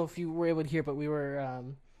I don't know if you were able to hear, but we were,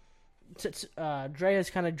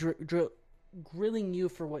 Drea's kind of grilling you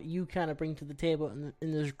for what you kind of bring to the table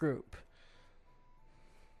in this group.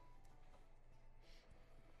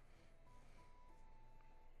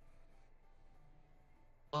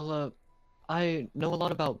 Well, I know a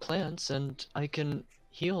lot about plants, and I can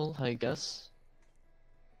heal, I guess.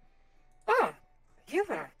 Oh,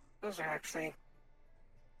 healer. Those are actually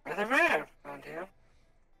rather rare around here.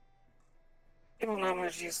 People normally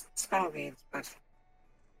use spell beads, but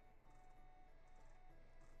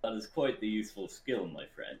That is quite the useful skill, my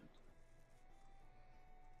friend.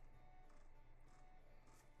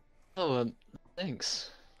 Oh, thanks.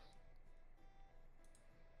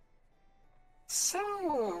 so...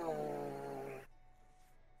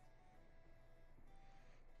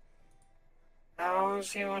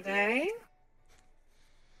 How's your day?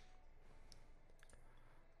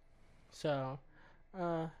 So,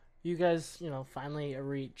 you guys, finally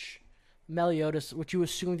reach Meliodas, what you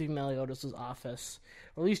assumed to be Meliodas' office.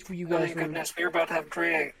 Or at least for you Oh guys. my goodness, we're about to have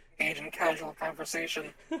Drea engage in casual conversation.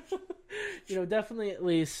 Definitely at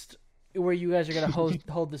least where you guys are going to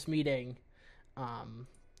hold this meeting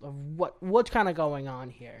of what's kind of going on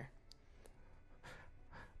here.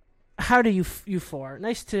 How do you four?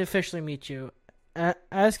 Nice to officially meet you.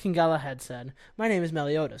 As King Galahad said, my name is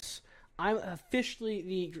Meliodas. I'm officially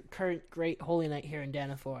the current Great Holy Knight here in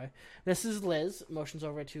Danafor. This is Liz, motions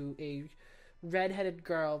over to a red-headed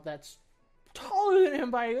girl that's taller than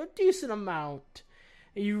him by a decent amount.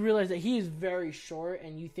 And you realize that he is very short,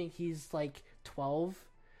 and you think he's like 12,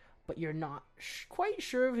 but you're not quite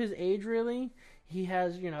sure of his age, really. He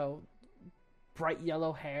has, bright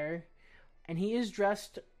yellow hair, and he is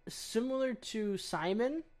dressed similar to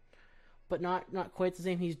Simon, but not quite the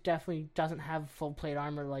same. He definitely doesn't have full plate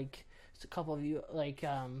armor like a couple of you, like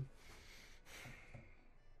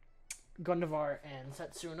Gundvaar and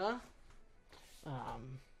Setsuna.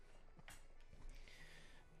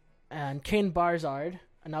 And Kane Barzard,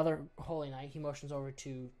 another Holy Knight, he motions over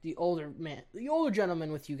to the older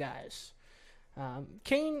gentleman with you guys.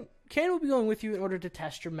 Kane will be going with you in order to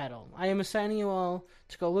test your mettle. I am assigning you all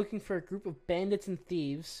to go looking for a group of bandits and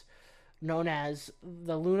thieves known as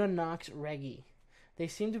the Luna Nox Regi. They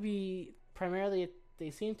seem to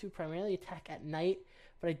primarily attack at night,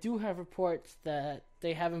 but I do have reports that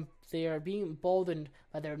they are being emboldened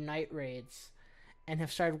by their night raids and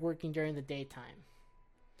have started working during the daytime.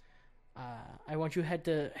 I want you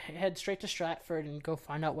to head straight to Stratford and go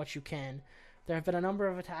find out what you can. There have been a number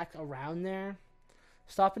of attacks around there.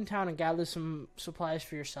 Stop in town and gather some supplies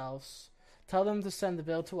for yourselves. Tell them to send the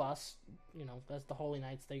bill to us. As the Holy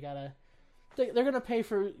Knights, they're gonna pay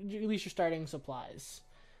for at least your starting supplies.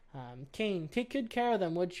 Kane, take good care of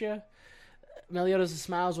them, would you? Meliodas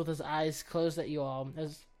smiles with his eyes closed at you all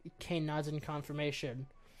as Kane nods in confirmation.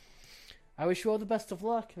 I wish you all the best of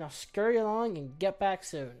luck. Now scurry along and get back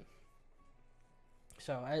soon.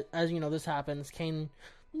 So, as this happens, Kane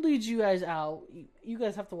leads you guys out. You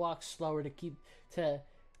guys have to walk slower to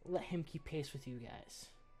let him keep pace with you guys.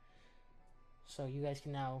 So you guys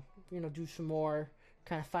can now, do some more,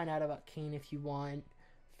 kind of find out about Kane if you want,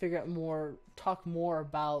 figure out more, talk more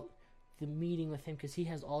about the meeting with him, because he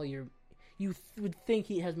has all your, would think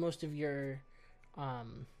he has most of your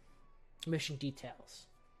mission details.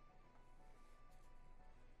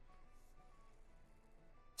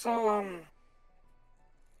 So,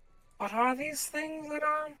 what are these things that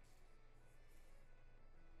are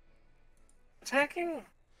attacking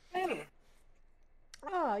men?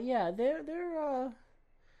 Ah, yeah, they're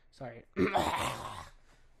sorry.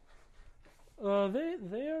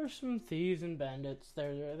 They are some thieves and bandits.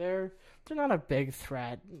 They're not a big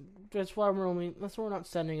threat. That's why we're not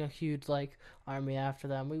sending a huge like army after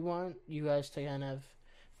them. We want you guys to kind of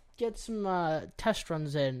get some test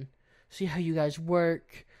runs in, see how you guys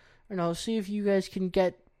work, see if you guys can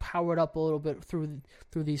get powered up a little bit through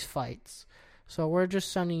these fights. So we're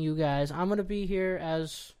just sending you guys. I'm gonna be here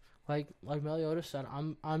as like Meliodas said.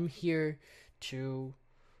 I'm here to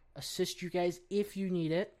assist you guys if you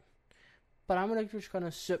need it. But I'm just gonna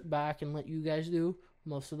sit back and let you guys do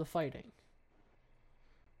most of the fighting.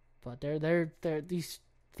 But they're these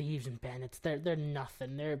thieves and bandits. They're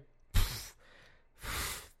nothing. They're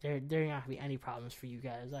not gonna be any problems for you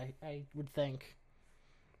guys. I would think.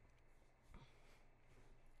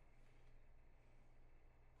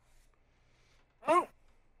 Oh.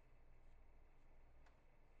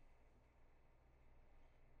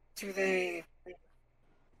 Is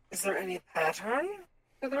there any pattern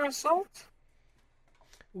to their assault?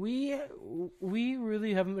 We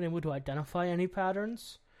really haven't been able to identify any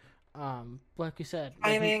patterns. Like we said,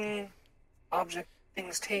 Timing, object,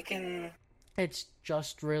 things taken. It's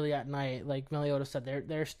just really at night. Like Meliodas said,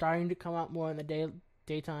 they're starting to come out more in the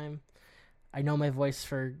daytime. I know my voice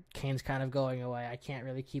for Kane's kind of going away. I can't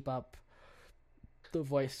really keep up the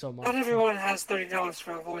voice so much. Not everyone has $30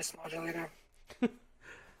 for a voice modulator.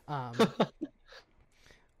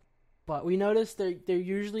 But we noticed they're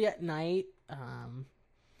usually at night.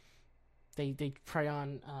 They prey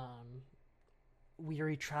on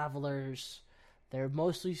weary travelers. They're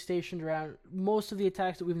mostly stationed around. Most of the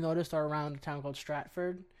attacks that we've noticed are around a town called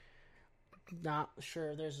Stratford. Not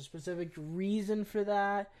sure there's a specific reason for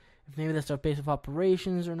that. If maybe that's our base of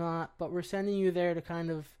operations or not. But we're sending you there to kind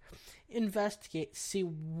of investigate, see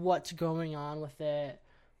what's going on with it,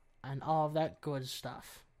 and all of that good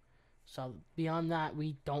stuff. So beyond that,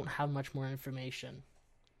 we don't have much more information.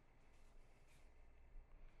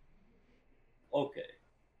 Okay.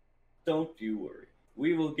 Don't you worry.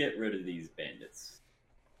 We will get rid of these bandits.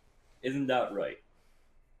 Isn't that right?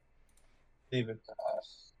 Leave it to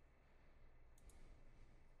us.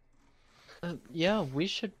 Yeah, we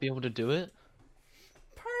should be able to do it.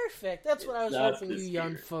 Perfect. That's what I was That's hoping the you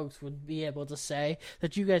young spirit. folks would be able to say.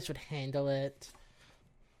 That you guys would handle it.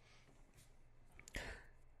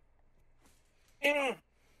 At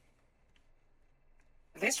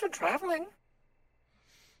least we're traveling.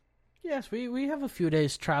 Yes, we have a few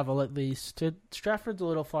days travel at least. Stratford's a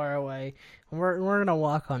little far away, and we're gonna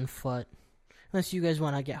walk on foot, unless you guys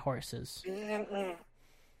want to get horses.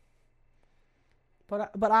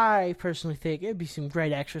 But I personally think it'd be some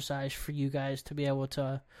great exercise for you guys to be able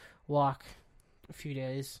to walk a few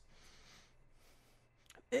days.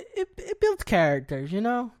 It builds characters,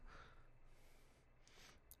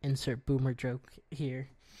 Insert boomer joke here.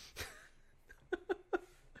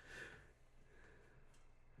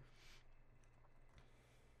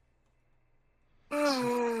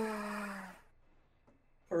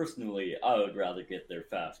 Personally, I would rather get there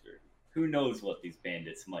faster. Who knows what these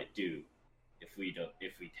bandits might do if we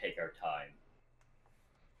take our time.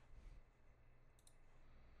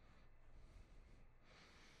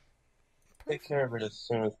 Take care of it as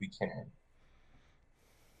soon as we can.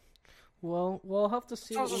 Well, we'll have to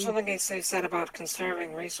see. There's also something they said about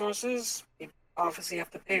conserving resources. You obviously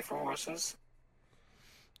have to pay for horses.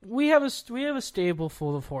 We have a stable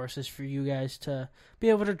full of horses for you guys to be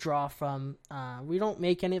able to draw from. We don't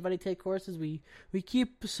make anybody take horses. We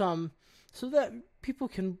keep some so that people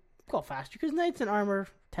can go faster, because knights in armor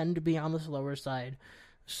tend to be on the slower side.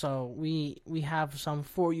 So we have some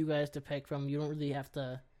for you guys to pick from. You don't really have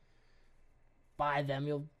to buy them.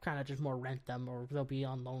 You'll kind of just more rent them, or they'll be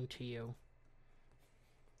on loan to you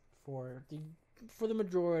for the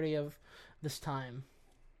majority of this time.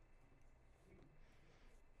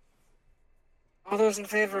 All those in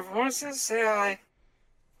favor of horses, say aye.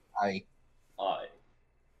 Aye. Aye.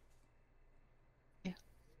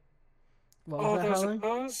 What All was that, those Howling?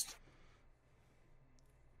 opposed?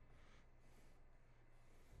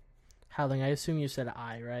 Howling, I assume you said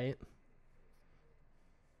aye, right?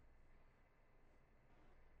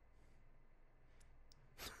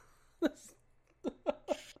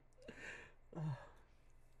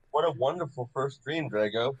 What a wonderful first dream,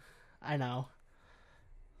 Drago. I know.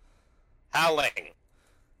 Howling.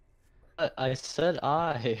 I said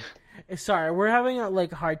I. Sorry, we're having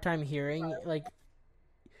a hard time hearing. Like,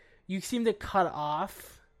 you seem to cut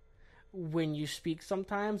off when you speak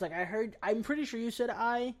sometimes. Like, I'm pretty sure you said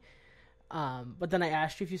I, but then I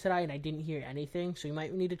asked you if you said I, and I didn't hear anything, so you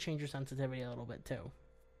might need to change your sensitivity a little bit, too.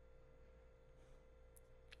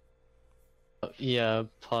 Yeah,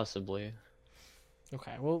 possibly.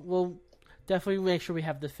 Okay, we'll definitely make sure we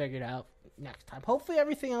have this figured out next time. Hopefully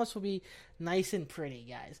everything else will be nice and pretty,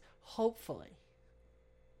 guys. Hopefully.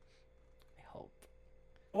 I hope.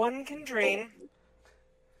 One can dream.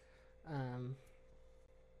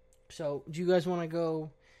 So, do you guys want to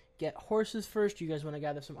go get horses first? Do you guys want to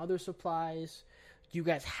gather some other supplies? Do you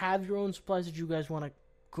guys have your own supplies that you guys want to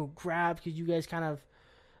go grab? Because you guys kind of,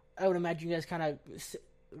 I would imagine you guys kind of,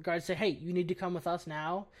 guards say, hey, you need to come with us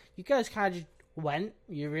now. You guys kind of just went.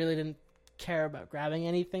 You really didn't care about grabbing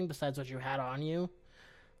anything besides what you had on you.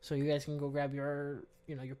 So you guys can go grab your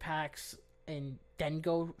packs and then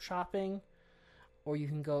go shopping. Or you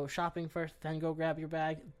can go shopping first, then go grab your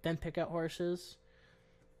bag, then pick out horses.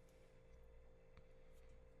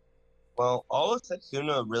 Well, all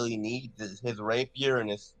Setsuna really needs is his rapier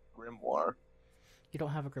and his grimoire. You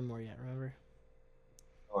don't have a grimoire yet, remember?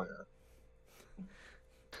 Oh,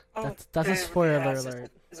 yeah. That's a spoiler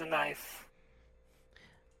alert. Is a knife.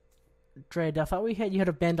 Dre, I thought you had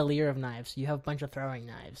a bandolier of knives. You have a bunch of throwing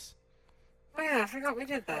knives. Oh yeah, I forgot we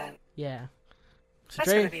did that. Yeah. So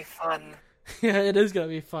That's gonna be fun. Yeah, it is gonna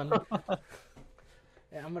be fun.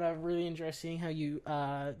 Yeah, I'm gonna really enjoy seeing how you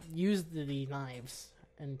use the knives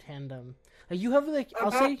in tandem. Like you have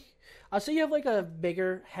I'll say you have like a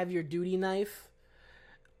bigger, heavier duty knife,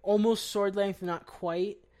 almost sword length, not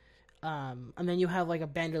quite. And then you have like a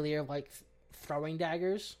bandolier of like throwing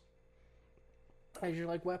daggers as your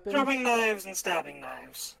like weapon. Throwing knives and stabbing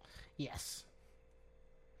knives. Yes.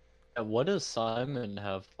 What does Simon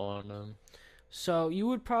have on him? So you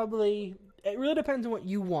would probably. It really depends on what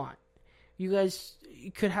you want. You guys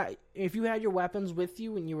could have, if you had your weapons with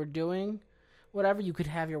you when you were doing whatever, you could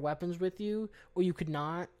have your weapons with you, or you could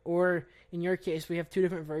not. Or in your case, we have two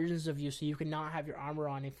different versions of you, so you could not have your armor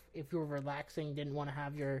on if you were relaxing, didn't want to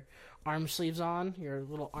have your arm sleeves on, your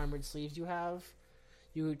little armored sleeves you have.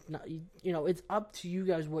 You would not, it's up to you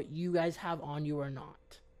guys what you guys have on you or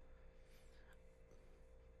not.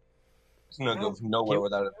 Setsuna goes nowhere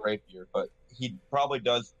without a rapier, but he probably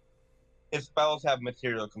does. His spells have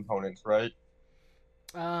material components, right?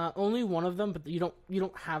 Only one of them, but you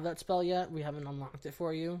don't have that spell yet. We haven't unlocked it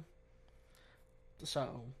for you.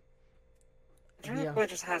 So, Druid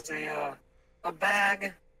just has a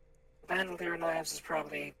bag. Bandolier knives is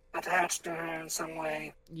probably attached to her in some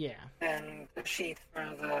way. Yeah. And a sheath for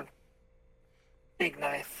the big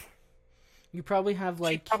knife. You probably have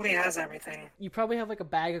She probably has everything. You probably have like a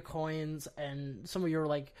bag of coins and some of your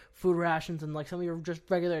like food rations and like some of your just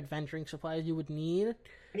regular adventuring supplies you would need. How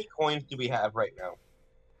many coins do we have right now?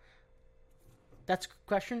 That's a good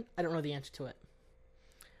question. I don't know the answer to it.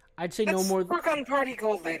 I'd say Let's no more. Work on party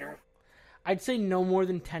gold later. I'd say no more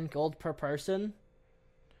than 10 gold per person.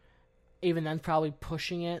 Even then, probably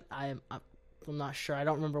pushing it. I'm not sure. I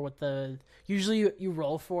don't remember what the. Usually you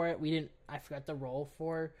roll for it. I forgot to roll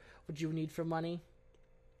for what you would need for money.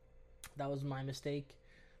 That was my mistake.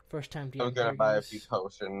 First time. I'm gonna buy a few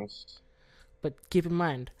potions. But keep in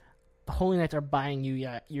mind, the Holy Knights are buying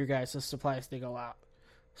your guys' supplies to go out.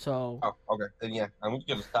 So. Oh, okay. Then yeah, I'm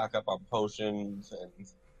gonna stock up on potions and.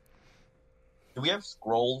 Do we have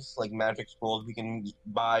scrolls, like magic scrolls, we can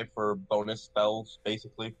buy for bonus spells,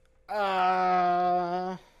 basically?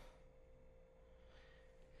 I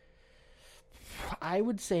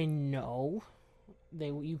would say no.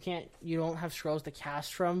 You don't have scrolls to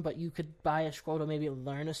cast from, but you could buy a scroll to maybe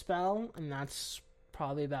learn a spell, and that's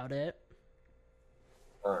probably about it.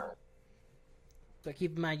 Alright. But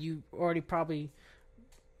keep in mind, you already probably.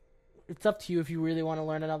 It's up to you if you really want to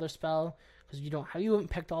learn another spell, because you haven't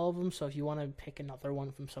picked all of them. So if you want to pick another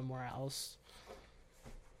one from somewhere else,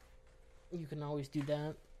 you can always do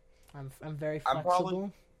that. I'm very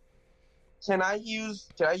flexible. Can I use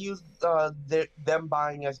them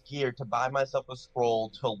buying us gear to buy myself a scroll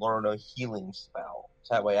to learn a healing spell?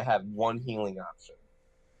 So that way I have one healing option.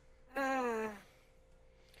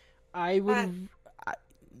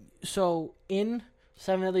 So in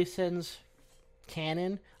Seven Deadly Sins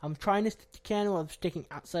canon, I'm trying to stick to canon while I'm sticking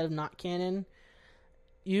outside of not canon.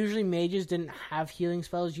 Usually mages didn't have healing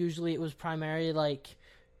spells. Usually it was primarily like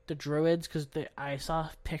the druids, because I saw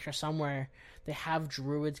a picture somewhere they have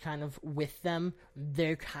druids kind of with them.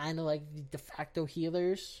 They're kind of like the de facto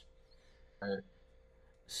healers. Right.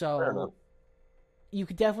 So you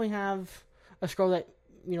could definitely have a scroll that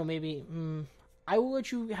maybe I will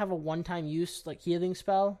let you have a one-time use like healing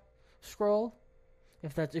spell scroll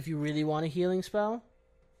if you really want a healing spell.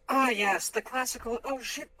 Ah yes, the classical oh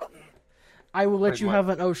shit button. I will let Pretty you much. have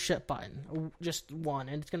an oh shit button, just one,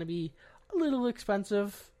 and it's gonna be a little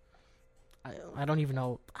expensive. I don't even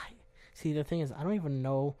know. See, the thing is, I don't even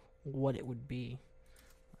know what it would be.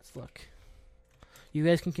 Let's look. You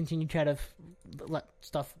guys can continue to try to let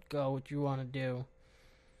stuff go, what you want to do.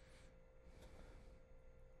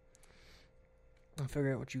 And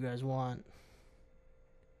figure out what you guys want.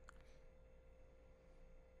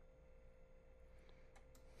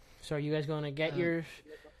 So are you guys going to get your...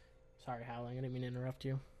 Sorry, Howling, I didn't mean to interrupt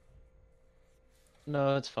you.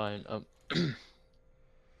 No, it's fine.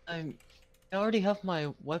 I already have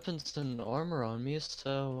my weapons and armor on me,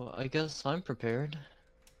 so I guess I'm prepared.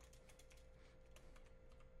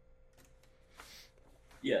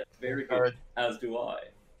 Yeah, very good. As do I.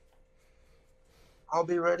 I'll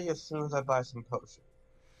be ready as soon as I buy some potions.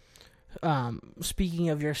 Speaking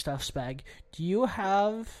of your stuff, Speg, do you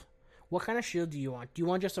have... What kind of shield do you want? Do you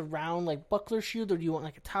want just a round, like, buckler shield, or do you want,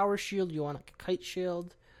 like, a tower shield? Do you want, like, a kite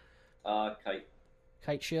shield? Kite.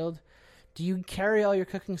 Kite shield? Do you carry all your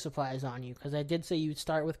cooking supplies on you? Because I did say you'd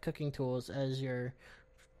start with cooking tools as your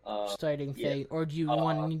starting thing. Or do you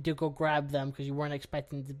need to go grab them because you weren't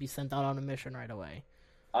expecting to be sent out on a mission right away?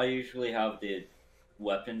 I usually have the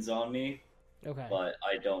weapons on me, Okay. but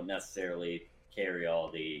I don't necessarily carry all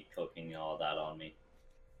the cooking and all that on me.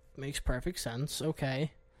 Makes perfect sense.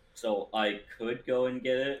 Okay. So I could go and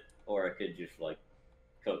get it, or I could just, like,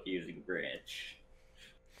 cook using branch.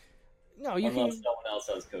 No, you Unless can... someone else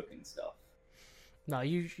has cooking stuff. No,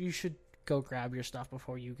 you should go grab your stuff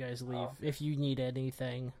before you guys leave, if you need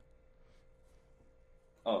anything.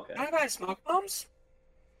 Okay. Can I buy smoke bombs?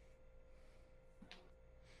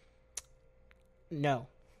 No.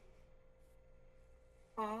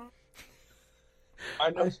 Aw. I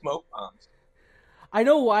know smoke bombs. I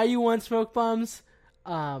know why you want smoke bombs.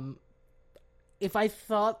 If I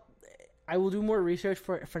thought... I will do more research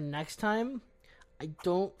for next time. I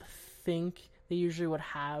don't think they usually would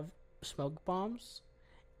have smoke bombs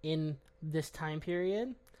in this time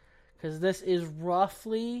period. Because this is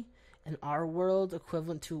roughly, in our world,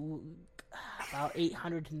 equivalent to about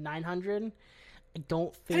 800 to 900. I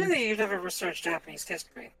don't think... Clearly you've never researched Japanese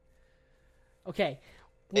history. Okay.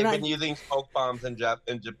 They've been using smoke bombs in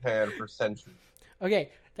Japan for centuries. Okay,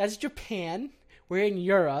 that's Japan. We're in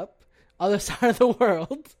Europe, other side of the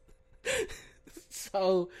world.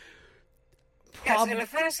 So, Yes, in a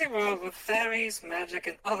fantasy world with fairies, magic,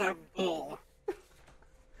 and other bull.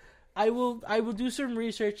 I will do some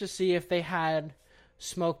research to see if they had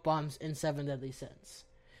smoke bombs in Seven Deadly Sins.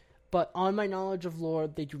 But on my knowledge of lore,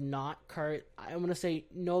 they do not. I'm gonna say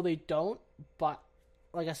no, they don't. But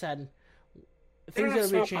like I said, things are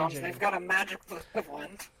smoke changing. bombs, they've got a magical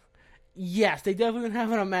equivalent. Yes, they definitely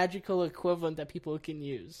have a magical equivalent that people can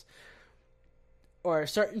use. Or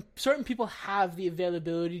certain people have the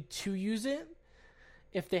availability to use it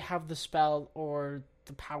if they have the spell or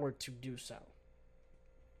the power to do so.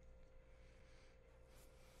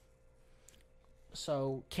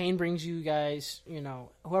 So Kane brings you guys,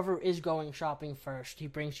 whoever is going shopping first, he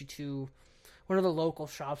brings you to one of the local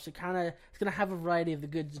shops. It's going to have a variety of the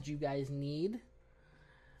goods that you guys need.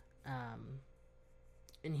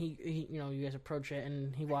 And he you guys approach it,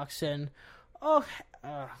 and he walks in. Oh,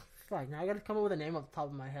 fuck! Now I got to come up with a name off the top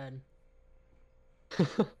of my head.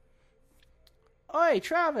 Oi,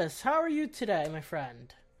 Travis, how are you today, my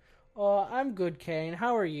friend? Oh, I'm good, Kane.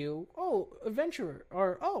 How are you? Oh, adventurer,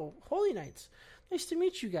 or Holy Knights. Nice to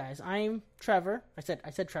meet you guys. I'm Trevor. I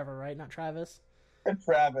said Trevor, right? Not Travis.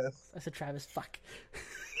 Travis. I said Travis. Fuck.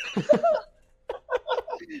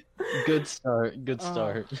 Good start. Good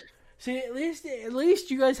start. See, at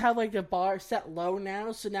least you guys have like the bar set low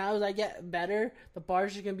now. So now as I get better, the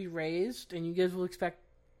bars are gonna be raised, and you guys will expect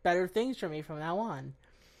better things from me from now on.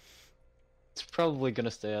 It's probably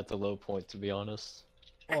gonna stay at the low point, to be honest.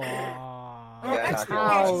 Aww, Yeah,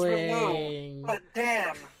 Howling. But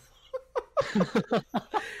damn.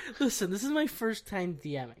 Listen, this is my first time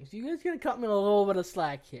DMing, so you guys gonna cut me a little bit of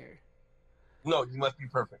slack here. No, you must be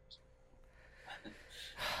perfect.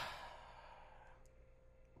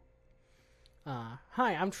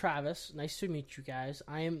 Hi, I'm Travis. Nice to meet you guys.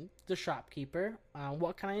 I am the shopkeeper.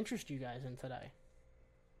 What can I interest you guys in today?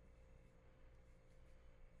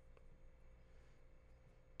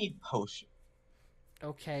 Need potion.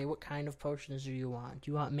 Okay, what kind of potions do you want?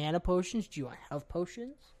 Do you want mana potions? Do you want health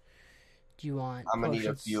potions? Do you want I'm gonna potions?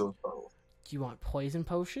 need a few of both. Do you want poison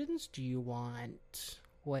potions? Do you want...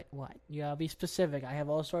 What? You gotta be specific. I have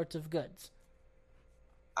all sorts of goods.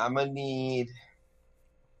 I'm gonna need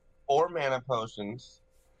 4 mana potions,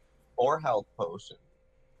 4 health potions.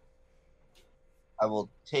 I will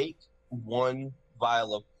take 1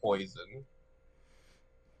 vial of poison.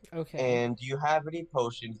 Okay. And do you have any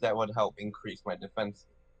potions that would help increase my defense?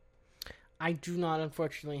 I do not,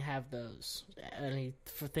 unfortunately, have those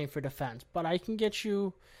anything for defense, but I can get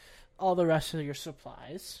you all the rest of your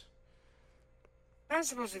supplies. I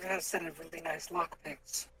suppose we've had a set of really nice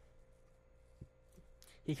lockpicks.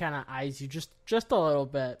 He kind of eyes you just a little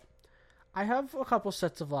bit. I have a couple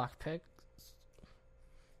sets of lockpicks.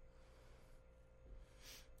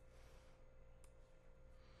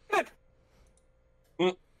 Good.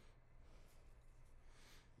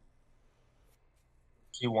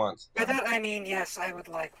 She wants By them. that I mean, yes, I would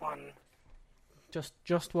like one.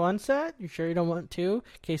 Just one set? You sure you don't want two?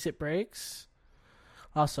 In case it breaks?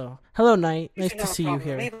 Also, hello, Knight. Nice Usually to not a see you problem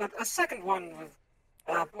here. with me, but a second one with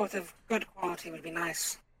both of good quality would be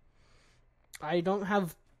nice. I don't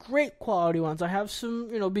have great quality ones. I have some,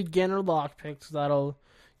 beginner lockpicks that'll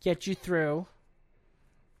get you through.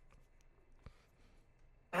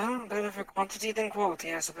 Well, better for quantity than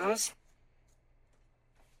quality, I suppose.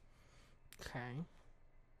 Okay.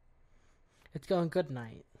 It's going good,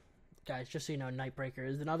 Knight. Guys, just so you know, Nightbreaker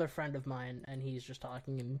is another friend of mine, and he's just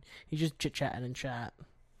talking, and he's just chit-chatting in chat.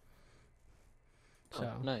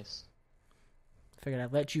 So, Oh, nice. figured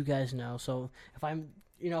I'd let you guys know. So, if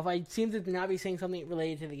if I seem to not be saying something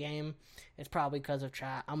related to the game, it's probably because of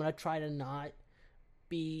chat. I'm going to try to not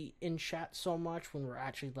be in chat so much when we're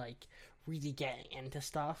actually, really getting into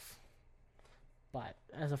stuff. But,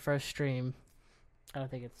 as a first stream, I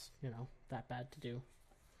don't think it's, that bad to do.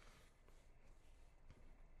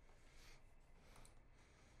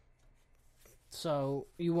 So,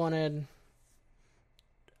 you wanted...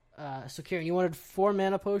 so, Kieran, you wanted 4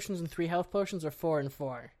 mana potions and 3 health potions, or 4 and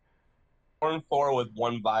 4? 4 and 4 with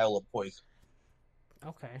 1 vial of poison.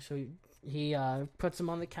 Okay, so he puts them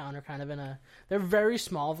on the counter, kind of in a... They're very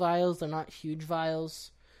small vials. They're not huge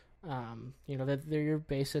vials. They're your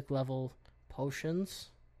basic level potions.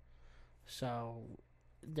 So,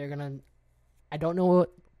 they're gonna... I don't know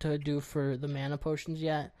what to do for the mana potions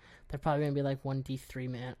yet. They're probably gonna be like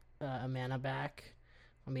 1d3 mana back,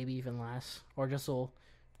 or maybe even less, or just will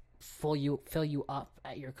fill you up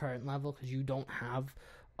at your current level because you don't have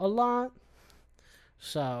a lot.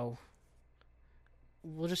 So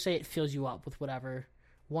we'll just say it fills you up with whatever.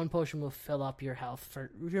 One potion will fill up your health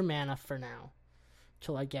for your mana for now,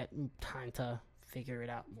 till I get time to figure it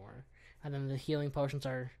out more. And then the healing potions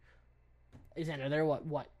are... They're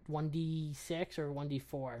what 1d6 or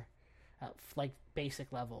 1d4, like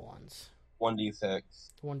basic level ones. 1d6.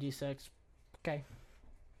 1d6. Okay.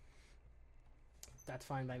 That's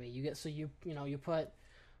fine by me. You put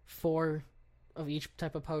 4 of each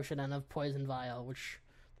type of potion and a poison vial, which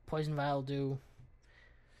poison vial will do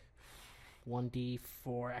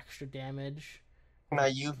 1d4 extra damage. Can I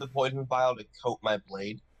use the poison vial to coat my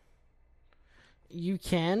blade? You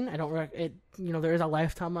can. I don't it. There is a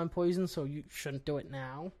lifetime on poison, so you shouldn't do it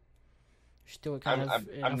now. You should do it in I'm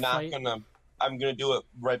a not fight. I'm gonna do it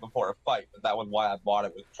right before a fight, but that was why I bought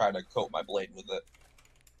it, was trying to coat my blade with it.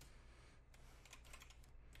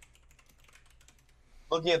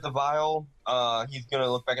 Looking at the vial, he's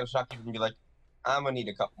gonna look back at the shopkeeper and be like, I'm gonna need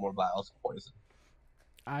a couple more vials of poison.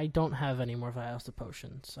 I don't have any more vials of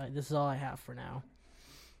potions. This is all I have for now.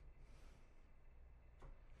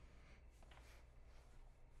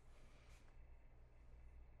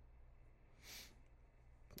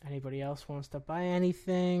 Anybody else wants to buy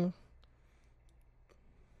anything?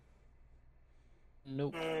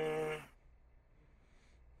 Nope.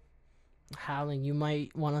 Howling, you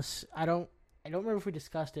might want to... I don't remember if we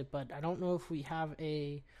discussed it, but I don't know if we have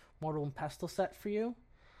a Mortal and Pestle set for you,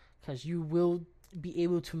 because you will be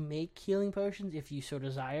able to make healing potions if you so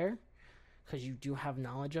desire, because you do have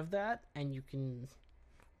knowledge of that, and you can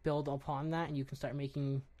build upon that, and you can start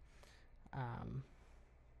making...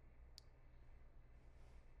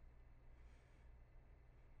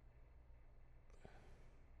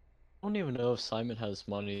 I don't even know if Simon has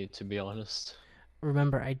money, to be honest.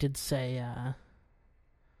 Remember, I did say,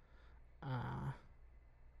 fuck,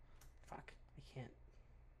 I can't.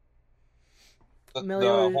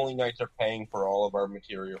 The Holy Knights are paying for all of our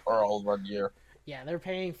material, or all of our gear. Yeah, they're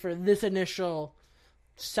paying for this initial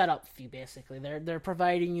setup fee, basically. They're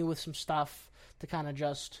providing you with some stuff to kind of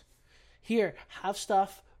just, here, have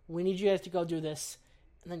stuff, we need you guys to go do this,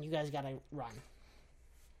 and then you guys gotta run.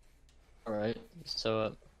 Alright,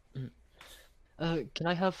 so, can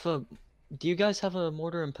I have do you guys have a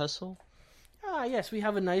mortar and pestle? Yes, we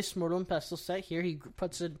have a nice Mortal and Pestle set here. He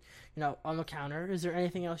puts it, on the counter. Is there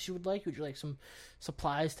anything else you would like? Would you like some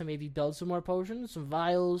supplies to maybe build some more potions? Some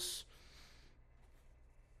vials?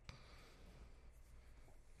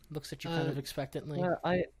 Looks at you kind of expectantly.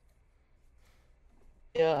 Yeah,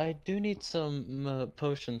 Yeah, I do need some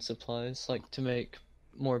potion supplies, like to make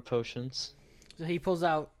more potions. So he pulls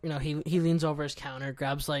out, he leans over his counter,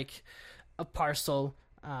 grabs like a parcel.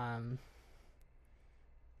 Sorry,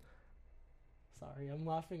 I'm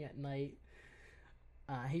laughing at night.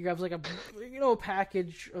 He grabs like a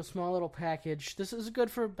package, a small little package. This is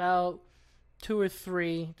good for about 2 or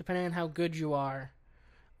 3, depending on how good you are.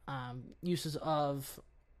 Uses of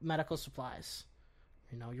medical supplies,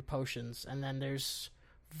 your potions, and then there's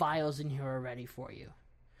vials in here already for you.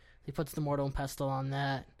 He puts the mortal and pestle on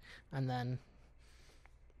that, and then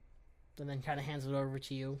kind of hands it over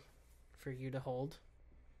to you for you to hold.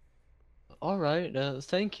 All right,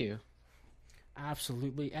 thank you.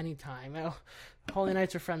 Absolutely, anytime. Holy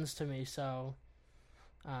Knights are friends to me, so.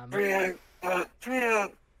 Drea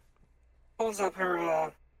pulls up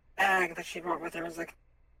her bag that she brought with her and is like,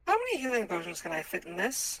 how many healing potions can I fit in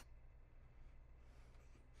this?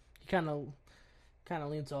 He kind of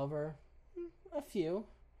leans over. A few.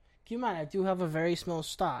 Keep in mind, I do have a very small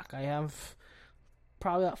stock. I have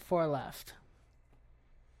probably about 4 left.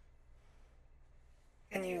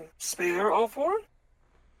 Can you spare all 4?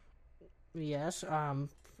 Yes.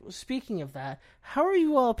 Speaking of that, how are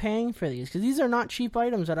you all paying for these? Because these are not cheap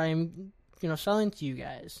items that I'm, selling to you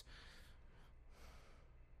guys.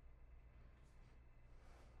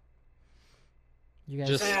 You guys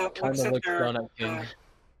Just Yeah, kind of look down at King.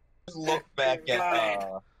 Just look back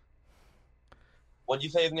at what'd you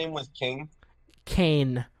say his name was? King?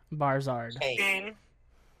 Kane Barzard. Kane.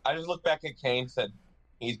 I just looked back at Kane, said,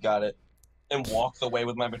 he's got it, and walks away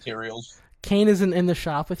with my materials. Kane isn't in the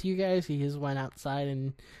shop with you guys. He just went outside,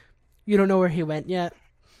 and you don't know where he went yet.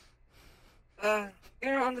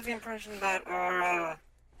 You're under the impression that our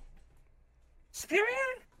superior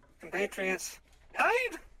compatriots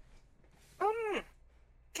died?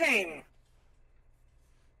 Kane.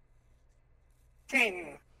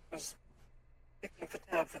 Kane was picking up the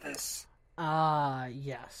tab for this.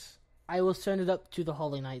 Yes. I will send it up to the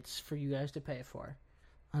Holy Knights for you guys to pay for.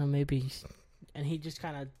 Maybe, and he just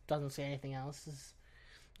kind of doesn't say anything else.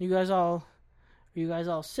 Are you guys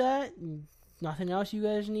all set? Nothing else you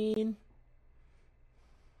guys need?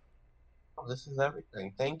 Oh, this is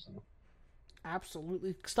everything. Thank you.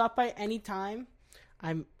 Absolutely. Stop by any time.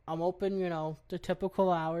 I'm open, the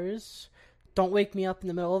typical hours. Don't wake me up in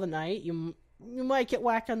the middle of the night. You might get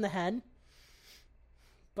whacked on the head.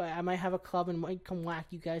 But I might have a club and might come whack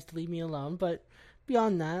you guys to leave me alone. But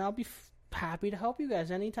beyond that, I'll be happy to help you guys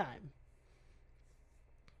anytime.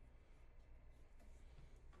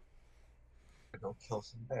 Go kill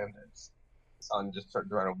some bandits. Son just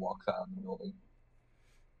turned around and walks out of the building.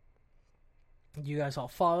 You guys all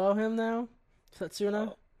follow him now?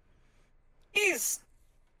 Setsuna? He's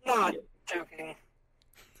not joking.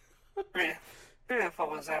 Rhea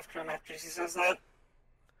follows after him after he says that.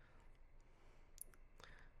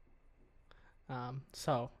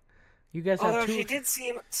 So, you guys have Although two... she did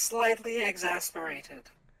seem slightly exasperated.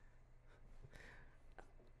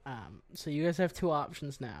 So you guys have 2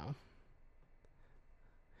 options now.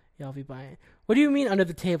 Y'all be buying... What do you mean under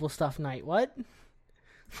the table stuff night? What?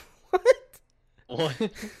 What?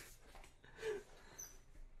 What?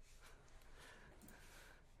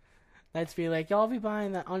 Let's be like, y'all be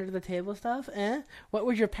buying that under the table stuff? What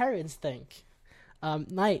would your parents think?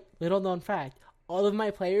 Knight, little known fact, all of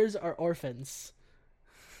my players are orphans.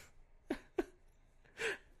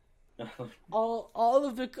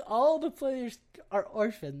 all the players are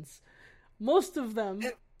orphans. Most of them,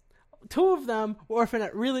 2 of them were orphaned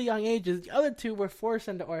at really young ages. The other 2 were forced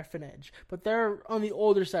into orphanage, but they're on the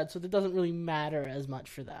older side, so it doesn't really matter as much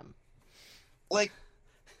for them. Like,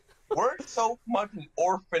 we're so much an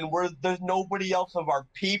orphan where there's nobody else of our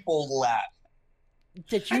people left.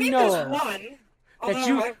 That you I mean, know there's of. one.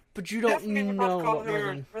 But you don't definitely would not know call what her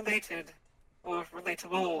Morgan... related or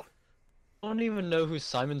relatable. I don't even know who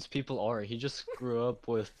Simon's people are. He just grew up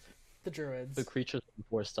with The Druids. the creatures of the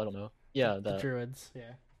forest. I don't know. Yeah, The that. Druids,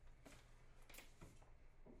 yeah.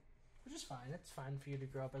 Which is fine. It's fine for you to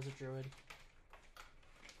grow up as a Druid.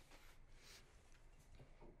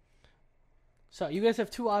 So, you guys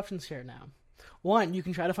have 2 options here now. 1, you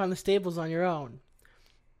can try to find the stables on your own.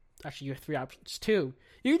 Actually, you have 3 options. 2,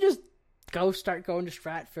 you can just start going to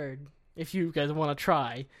Stratford if you guys want to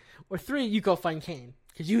try. Or 3, you go find Kane.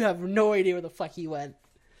 Because you have no idea where the fuck he went.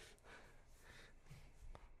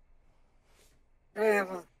 Yeah,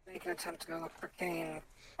 we'll make an attempt to go look for Kane.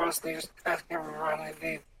 Honestly, just ask everyone if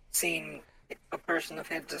they've seen a person of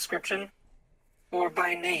his description. Or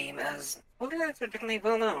by name, as Holy Knights are particularly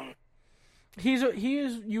well known. He is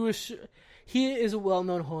a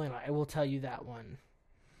well-known Holy Knight. I will tell you that one.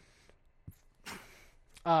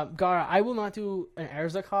 Gara, I will not do an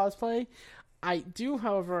Erza cosplay. I do,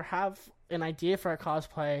 however, have an idea for a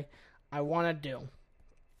cosplay I want to do.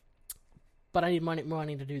 But I need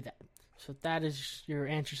money to do that. So that is your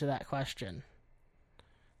answer to that question.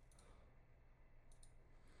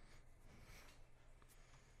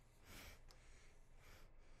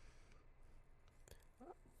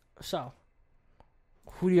 So,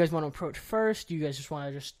 who do you guys want to approach first? Do you guys just want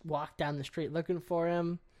to just walk down the street looking for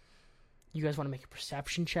him? You guys want to make a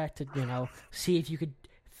perception check to, see if you could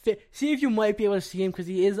see if you might be able to see him, because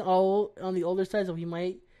he is all on the older side, so he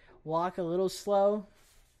might walk a little slow.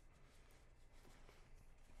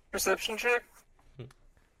 Perception check?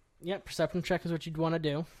 Yep, perception check is what you'd want to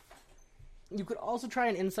do. You could also try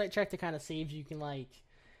an insight check to kind of see if you can,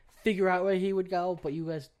 figure out where he would go, but you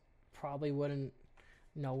guys probably wouldn't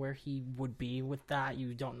know where he would be with that.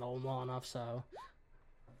 You don't know him well enough, so...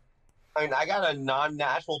 I mean, I got a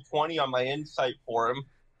non-natural 20 on my insight for him.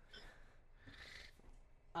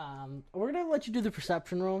 We're going to let you do the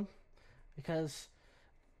perception roll, because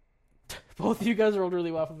both of you guys rolled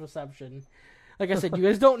really well for perception. Like I said, you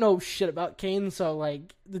guys don't know shit about Kane, so,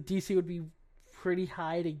 the DC would be pretty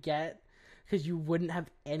high to get, because you wouldn't have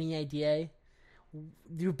any idea.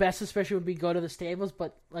 Your best suspicion would be go to the stables,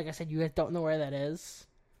 but, like I said, you guys don't know where that is.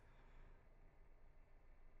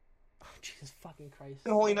 Oh, Jesus fucking Christ. It's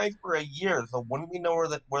been Holy Night for a year, so wouldn't we know where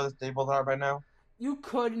the stables are by now? You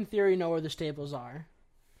could, in theory, know where the stables are.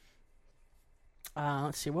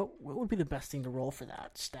 Let's see, what would be the best thing to roll for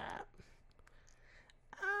that stat?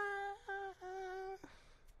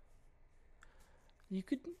 You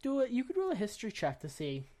could do it. You could roll a history check to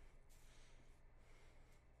see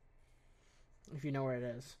if you know where it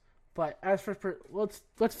is. But as for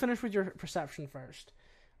let's finish with your perception first.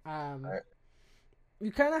 Right. You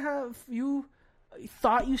kind of you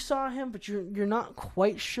thought you saw him, but you're not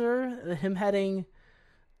quite sure him heading.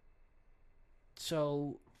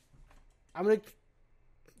 So I'm gonna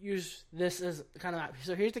use this as kind of map.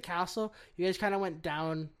 So here's the castle. You guys kind of went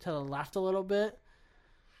down to the left a little bit.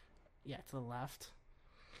 Yeah, to the left.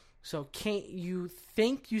 So you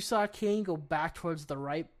think you saw Kane go back towards the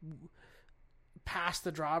right, past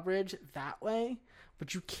the drawbridge that way,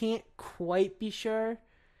 but you can't quite be sure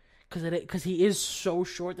because he is so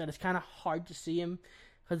short that it's kind of hard to see him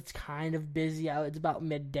because it's kind of busy out. It's about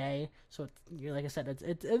midday, so like I said,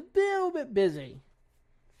 it's a little bit busy.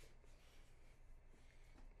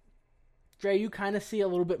 Dre, you kind of see a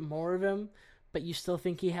little bit more of him, but you still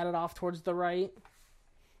think he headed off towards the right.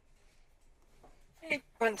 He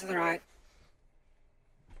went to the right.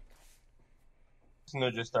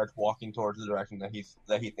 Snow just starts walking towards the direction that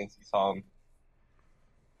he thinks he saw him.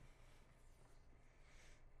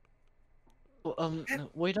 Well,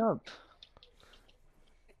 wait up.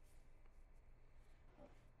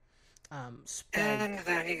 Speg. And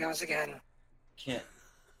there he goes again. Can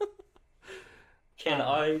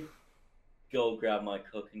I go grab my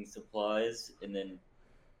cooking supplies and then...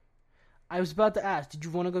 I was about to ask, did you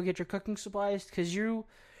want to go get your cooking supplies? Because you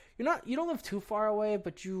don't live too far away,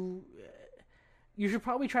 but you should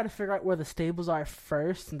probably try to figure out where the stables are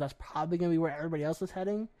first, and that's probably going to be where everybody else is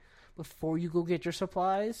heading before you go get your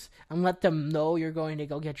supplies, and let them know you're going to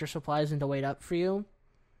go get your supplies and to wait up for you.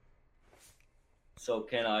 So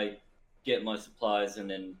can I get my supplies and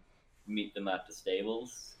then meet them at the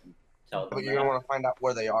stables and tell them But you're going to want to find out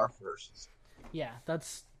where they are first. Yeah,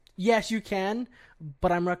 yes, you can,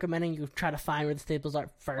 but I'm recommending you try to find where the stables are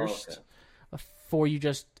first before you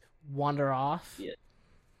just wander off. Yeah.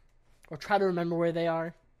 Or try to remember where they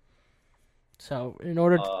are. So, in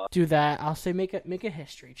order to do that, I'll say make a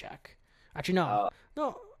history check. Actually, no.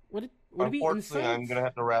 Would it be Unfortunately, insight? I'm going to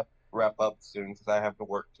have to wrap up soon because I have to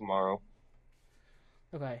work tomorrow.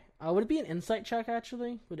 Okay. Would it be an insight check,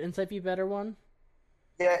 actually? Would insight be a better one?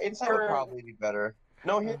 Yeah, insight would probably be better.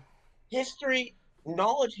 No, history,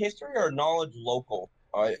 knowledge history or knowledge local,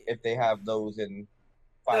 if they have those in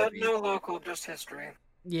 5e. No local, just history.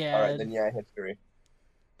 Yeah. Alright, then yeah, history.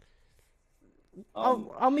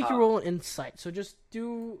 I'll make you roll an insight. So just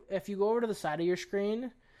if you go over to the side of your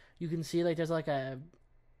screen, you can see there's a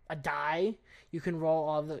die. You can roll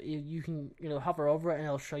all the you can hover over it and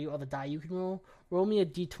it'll show you all the die you can roll. Roll me a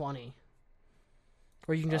d20.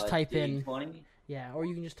 Or you can just type in. Yeah, or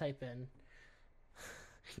you can just type in.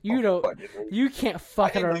 You can't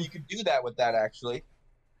fuck it I didn't know around. you could do that with that actually.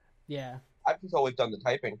 Yeah. I've just always done the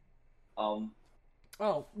typing. Oh,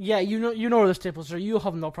 yeah, you know where the staples are. You'll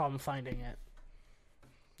have no problem finding it.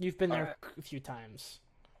 You've been there a few times.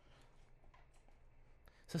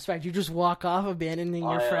 Suspect you just walk off, abandoning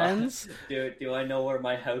your friends. Do I know where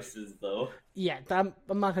my house is though? Yeah, I'm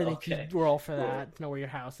not gonna make you roll for that to know where your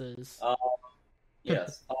house is.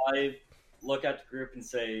 Yes, I look at the group and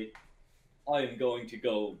say, I am going to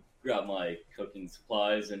go grab my cooking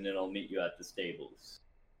supplies and then I'll meet you at the stables.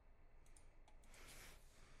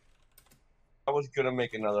 I was gonna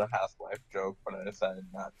make another housewife joke, but I decided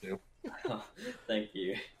not to. Thank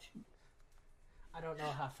you. I don't know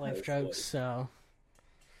Half-Life jokes, so...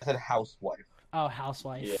 I said housewife. Oh,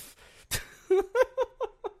 housewife.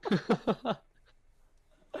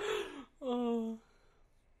 Oh.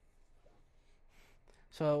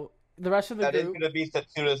 So, the rest of the That is group... gonna be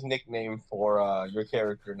Setsuna's nickname for your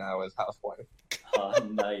character now as housewife.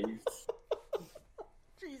 Nice.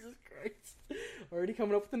 Jesus Christ. Already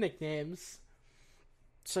coming up with the nicknames.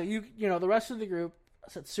 So you know, the rest of the group,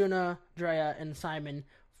 Setsuna, Drea, and Simon,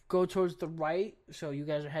 go towards the right. So you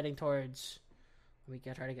guys are heading towards... Let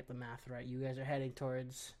me try to get the math right. You guys are heading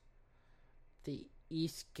towards the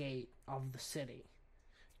east gate of the city.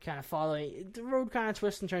 Kind of following... The road kind of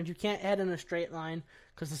twists and turns. You can't head in a straight line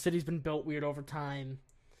because the city's been built weird over time.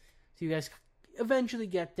 So you guys eventually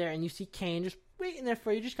get there and you see Kane just waiting there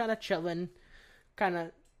for you, just kind of chilling. Kind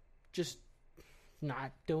of just...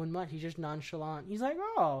 not doing much. He's just nonchalant. He's like,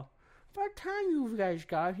 oh, about time you guys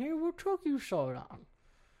got here. What took you so long?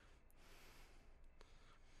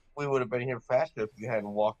 We would have been here faster if you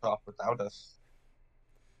hadn't walked off without us.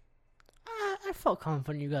 I felt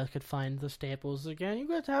confident you guys could find the staples again. You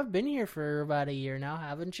guys have been here for about a year now,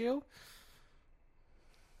 haven't you?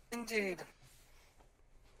 Indeed.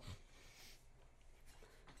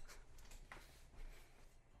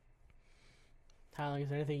 Tyler, is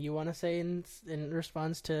there anything you want to say in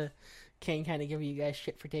response to Kane kind of giving you guys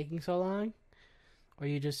shit for taking so long? Or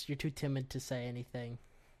you're too timid to say anything?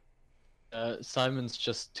 Simon's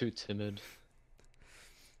just too timid.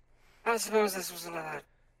 I suppose this was another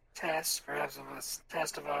test, perhaps of a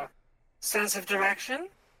test of our sense of direction.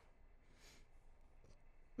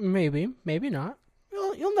 Maybe not.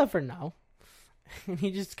 You'll never know. And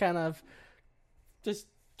he just kind of just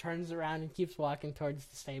turns around and keeps walking towards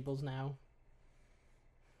the stables now.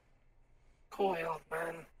 Coy old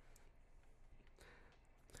man.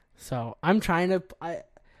 So I'm trying to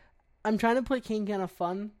play King kind of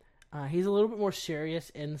fun. He's a little bit more serious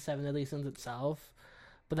in Seven Deadly Sins itself,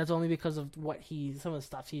 but that's only because of some of the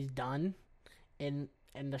stuff he's done in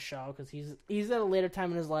the show. Because he's at a later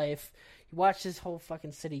time in his life. He watched his whole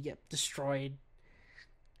fucking city get destroyed,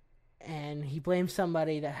 and he blames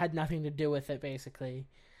somebody that had nothing to do with it, basically,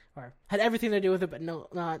 or had everything to do with it, but no,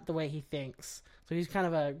 not the way he thinks. So he's kind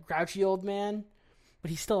of a grouchy old man, but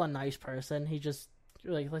he's still a nice person. He just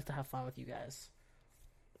really likes to have fun with you guys.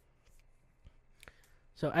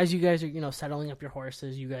 So as you guys are, settling up your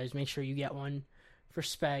horses, you guys make sure you get one for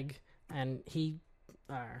Speg, and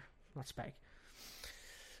not Speg,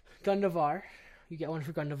 Gundvaar. You get one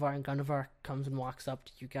for Gundvaar, and Gundvaar comes and walks up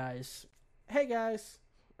to you guys. Hey guys,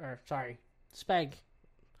 sorry, Speg.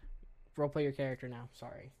 Roleplay your character now.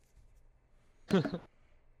 Sorry.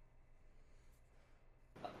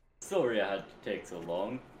 Sorry I had to take so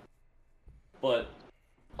long, but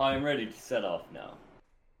I'm ready to set off now.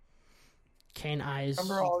 Kane eyes.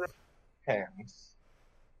 Remember all the hands.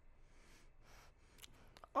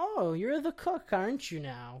 Oh, you're the cook, aren't you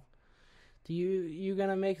now? You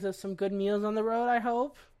gonna make us some good meals on the road, I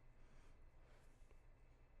hope?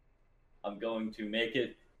 I'm going to make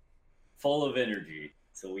it full of energy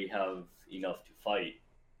so we have enough to fight.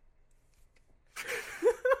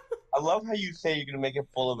 I love how you say you're gonna make it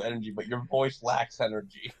full of energy, but your voice lacks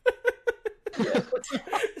energy.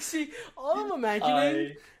 See, all I'm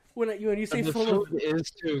imagining when you say And the full of... food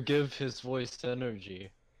is to give his voice energy.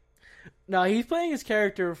 No, he's playing his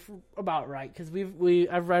character about right, because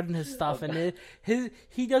I've read in his stuff, and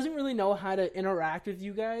he doesn't really know how to interact with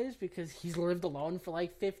you guys because he's lived alone for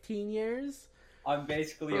like 15 years. I'm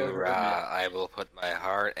basically a Hoorah, I will put my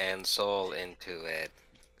heart and soul into it.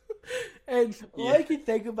 And all I can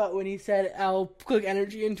think about when he said I'll put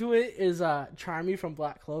energy into it is Charmy from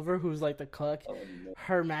Black Clover, who's like the cook. Oh, no.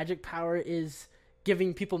 Her magic power is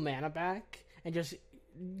giving people mana back and just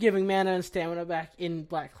giving mana and stamina back in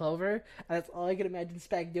Black Clover. And that's all I can imagine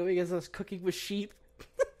Spag doing is us cooking with sheep.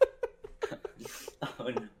 Oh,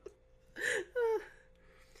 no.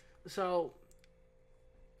 So,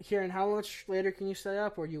 Kieran, how much later can you stay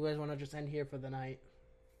up, or do you guys want to just end here for the night?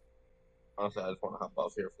 Honestly, I just want to hop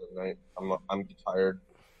off here for the night. I'm tired.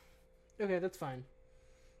 Okay, that's fine.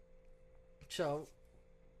 So,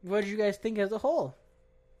 what did you guys think as a whole?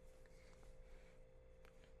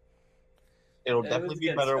 It'll Yeah, it definitely was a be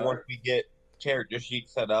good better start. once we get character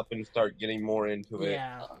sheets set up and start getting more into it.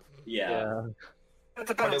 Yeah. Yeah. It But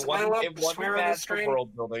depends. it Am I wasn't, allowed it to wasn't swear on the bad for stream?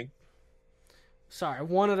 world building. Sorry,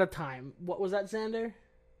 one at a time. What was that, Xander?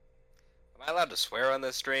 Am I allowed to swear on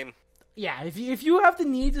this stream? Yeah, if you have the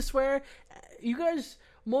need to swear, you guys,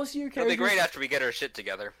 most of your It'll characters... be great after we get our shit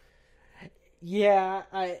together. Yeah,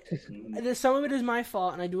 some of it is my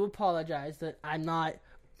fault, and I do apologize that I'm not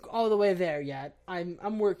all the way there yet.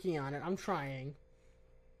 I'm working on it. I'm trying.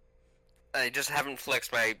 I just haven't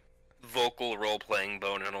flexed my vocal role-playing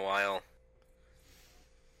bone in a while.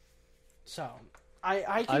 So,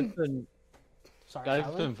 I can...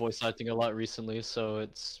 I've been voice acting a lot recently, so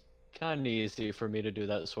it's kind of easy for me to do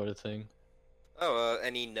that sort of thing. Oh,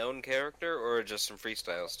 any known character, or just some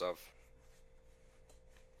freestyle stuff?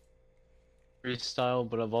 Freestyle,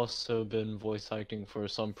 but I've also been voice acting for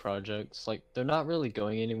some projects. Like, they're not really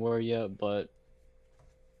going anywhere yet, but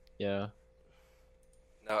yeah.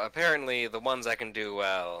 Now, apparently, the ones I can do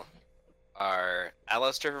well are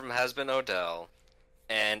Alistair from Has Been Odell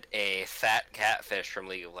and a fat catfish from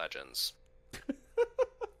League of Legends.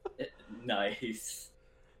 Nice.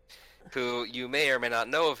 Who you may or may not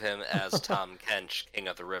know of him as Tom Kench, King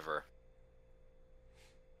of the River.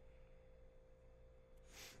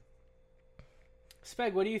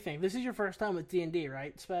 Speg, what do you think? This is your first time with D&D,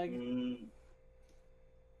 right, Speg?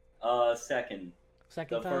 Second.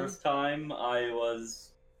 Second The time? first time I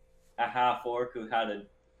was a half-orc who had a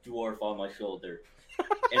dwarf on my shoulder.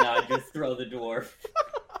 And I just throw the dwarf.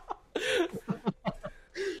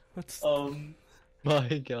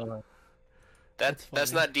 My god.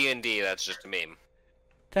 That's not D&D, that's just a meme.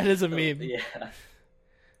 That is a meme. Yeah.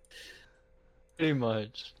 Pretty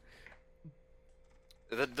much.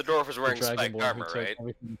 The dwarf was wearing spiked Dragonborn armor, who took right?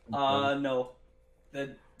 everything from No.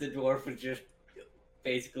 The dwarf was just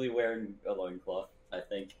basically wearing a loincloth, I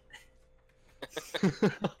think.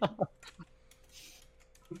 them.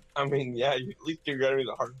 I mean, yeah, at least you're getting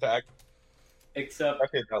a heart attack. Except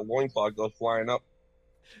Okay, that loincloth goes flying up.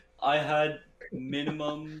 I had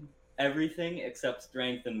minimum everything except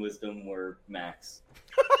strength and wisdom were max.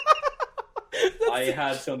 I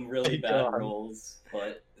had some really bad God. rolls,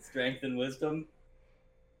 but strength and wisdom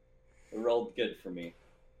rolled good for me.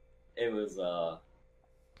 It was a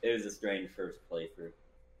strange first playthrough.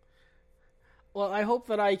 Well, I hope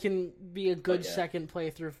that I can be a good yeah. second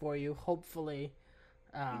playthrough for you, hopefully.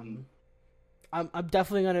 I'm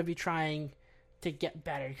definitely going to be trying to get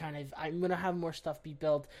better, I'm going to have more stuff be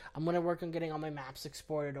built. I'm going to work on getting all my maps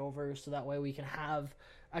exported over so that way we can have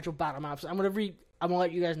actual battle maps. I'm going to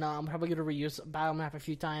let you guys know, I'm probably going to reuse a battle map a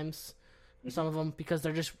few times, some of them, because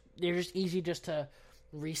they're just easy just to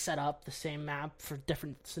reset up the same map for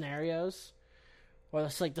different scenarios, or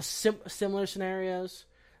it's like the similar scenarios.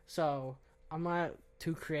 So I'm not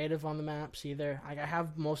too creative on the maps either. I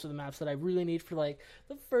have most of the maps that I really need for like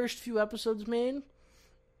the first few episodes made,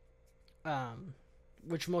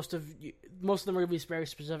 which most of them are gonna be very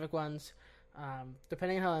specific ones.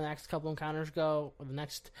 Depending on how the next couple encounters go, or the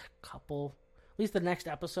next couple, at least the next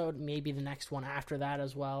episode, maybe the next one after that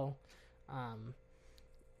as well.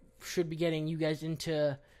 Should be getting you guys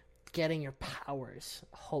into getting your powers,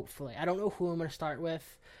 hopefully. I don't know who I'm going to start with.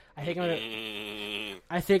 I think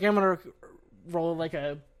I'm gonna roll like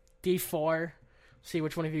a D4, see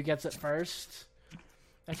which one of you gets it first.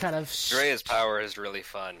 I kind of... Drea's power is really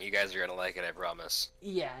fun. You guys are gonna like it, I promise.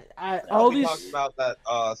 Yeah, All these... talking about that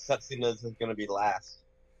Setsuna's is gonna be last.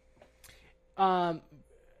 Oh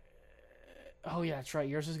yeah, that's right.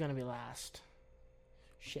 Yours is gonna be last.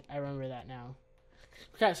 Shit, I remember that now.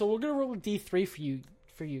 Okay, so we're gonna roll a D3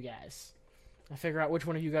 for you guys. I figure out which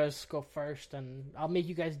one of you guys go first, and I'll make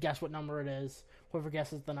you guys guess what number it is. Whoever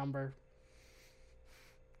guesses the number.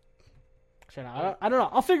 I don't know.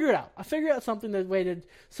 I'll figure it out. I'll figure out something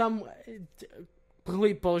some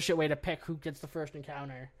complete bullshit way to pick who gets the first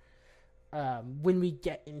encounter. When we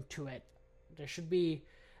get into it, there should be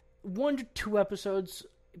 1 to 2 episodes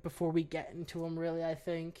before we get into them. Really, I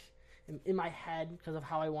think in my head, because of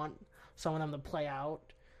how I want some of them to play out.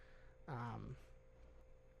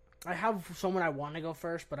 I have someone I want to go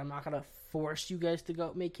first, but I'm not gonna force you guys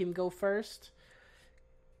to make him go first.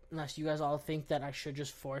 Unless you guys all think that I should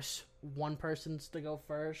just force one person to go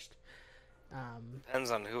first.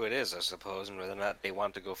 Depends on who it is, I suppose, and whether or not they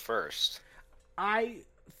want to go first. I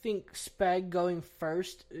think Speg going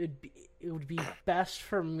first, it would be best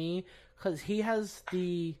for me, because he has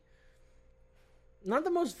not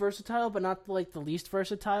the most versatile, but not like the least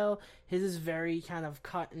versatile. His is very kind of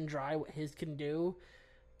cut and dry what his can do.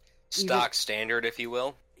 Stock standard, if you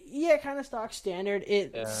will. Yeah, kind of stock standard.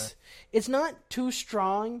 It's not too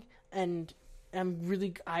strong, and I'm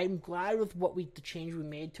glad with the change we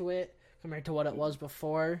made to it compared to what it was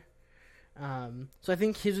before. So I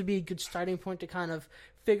think his would be a good starting point to kind of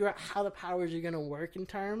figure out how the powers are going to work in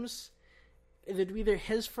terms. It'd be either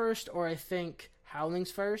his first or I think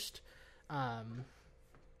Howling's first. Yeah,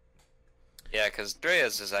 because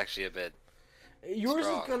Drea's is actually a bit. Yours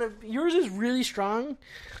Strong. yours is really strong,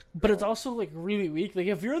 but it's also like really weak. Like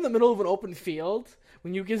if you're in the middle of an open field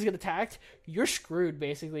when you guys get attacked, you're screwed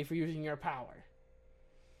basically for using your power.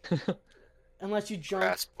 Unless you jump.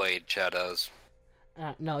 Grass blade shadows.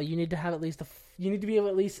 No, you need to have at least you need to be able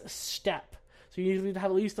at least a step. So you need to have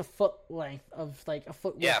at least a foot length of like a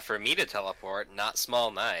foot width. Yeah, for me to teleport, not small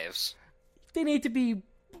knives. They need to be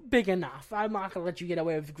big enough. I'm not gonna let you get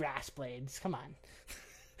away with grass blades. Come on.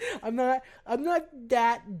 I'm not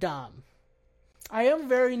that dumb. I am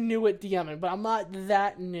very new at DMing, but I'm not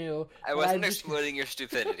that new. I wasn't exploiting your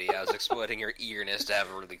stupidity. I was exploiting your eagerness to have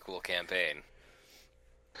a really cool campaign.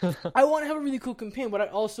 I want to have a really cool campaign, but I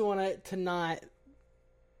also want it to not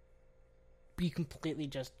be completely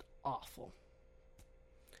just awful.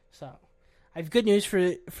 So, I have good news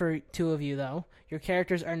for two of you, though. Your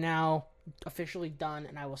characters are now officially done,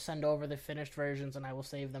 and I will send over the finished versions, and I will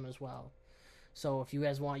save them as well. So if you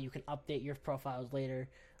guys want, you can update your profiles later.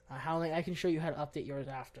 I can show you how to update yours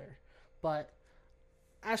after. But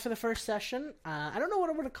as for the first session, I don't know what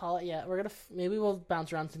I'm going to call it yet. Maybe we'll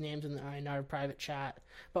bounce around some names in our private chat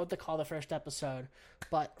about what to call the first episode.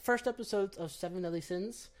 But first episode of Seven Deadly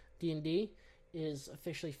Sins D&D is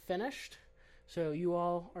officially finished. So you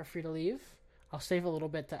all are free to leave. I'll save a little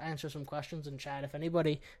bit to answer some questions in chat. If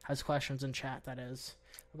anybody has questions in chat, that is,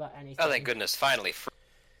 about anything. Oh, thank goodness, finally.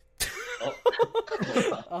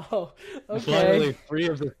 Oh, okay. Finally free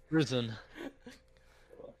of the prison.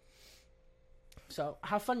 So,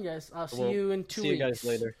 have fun, guys. I'll see you in 2 weeks. See you guys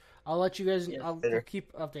later. I'll let you guys. Yes, I'll later.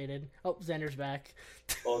 keep updated. Oh, Xander's back.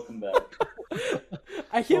 Welcome back.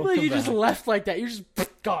 I can't believe you Welcome just back. left like that. You're just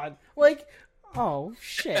gone. Like, oh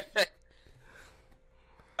shit.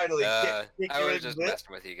 Finally, I get was just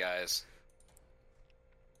messing with you guys.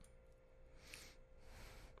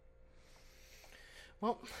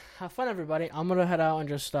 Well, have fun, everybody. I'm gonna head out and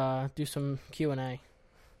just do some Q&A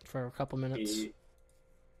for a couple minutes.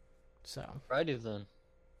 So, Righty then.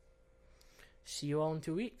 see you all in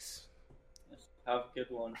 2 weeks. Have a good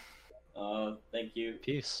one. Thank you.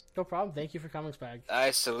 Peace. No problem. Thank you for coming, Speg.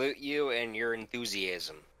 I salute you and your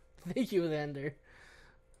enthusiasm. Thank you, Xander.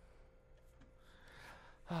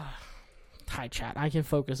 Hi, chat. I can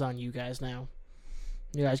focus on you guys now.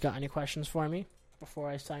 You guys got any questions for me before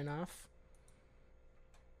I sign off?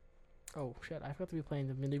 Oh, shit. I forgot to be playing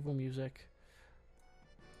the medieval music.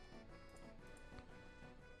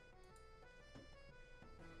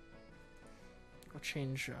 I'll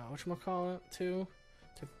change, whatchamacallit to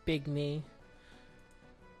Big Me.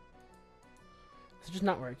 Is it just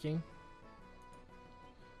not working?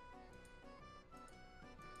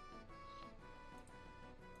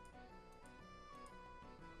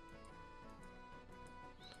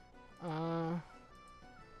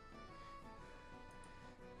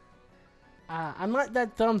 I'm not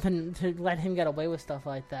that dumb to let him get away with stuff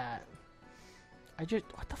like that.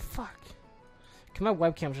 What the fuck? My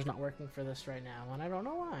webcam's just not working for this right now, and I don't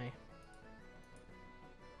know why.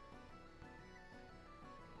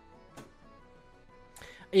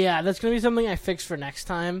 Yeah, that's gonna be something I fix for next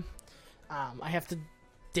time. I have to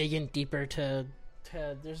dig in deeper to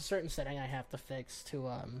there's a certain setting I have to fix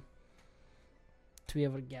to be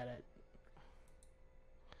able to get it.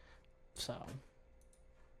 So.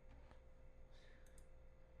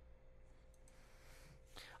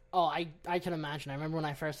 Oh, I can imagine. I remember when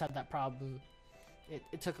I first had that problem.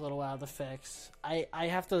 It took a little while to fix. I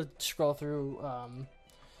have to scroll through a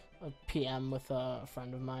PM with a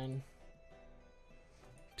friend of mine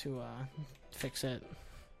to fix it.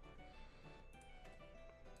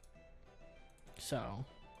 So,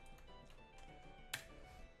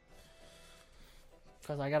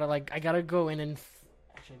 because I gotta go in and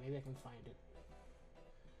actually maybe I can find it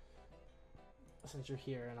since you're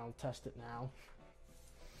here, and I'll test it now.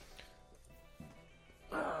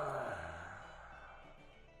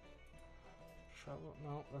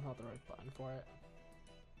 No, that's not the right button for it.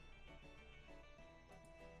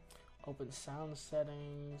 Open sound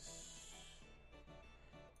settings.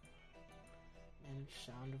 Manage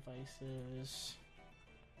sound devices.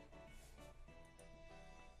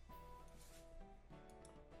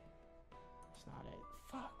 That's not it.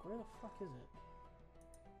 Fuck, where the fuck is it?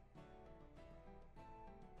 That's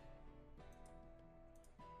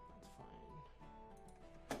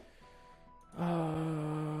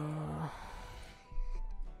fine.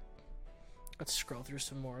 Let's scroll through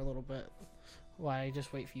some more a little bit while I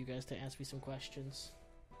just wait for you guys to ask me some questions.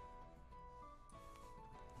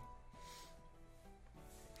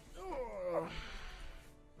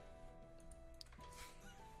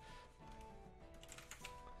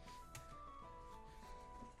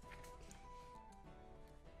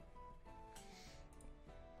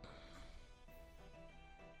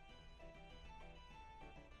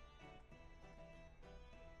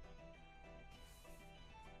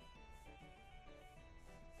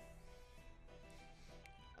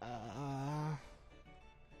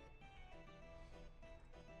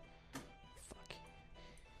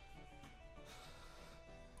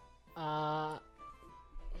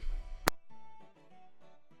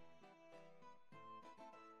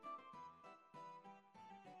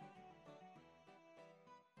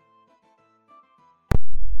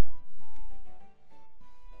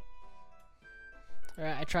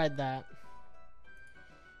 Alright, I tried that.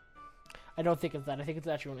 I don't think it's that. I think it's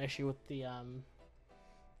actually an issue with the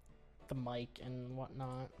mic and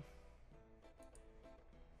whatnot.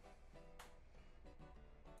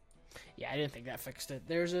 Yeah, I didn't think that fixed it.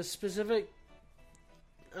 There's a specific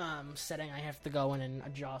setting I have to go in and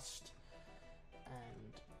adjust,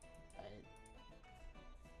 and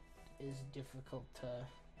it is difficult to.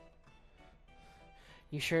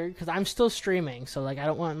 You sure? Because I'm still streaming, so like I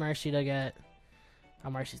don't want Marcy to get. Oh,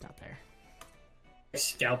 Marcy's not there.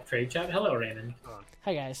 Scalp trade chat. Hello, Raymond.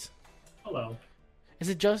 Hi guys. Hello. Is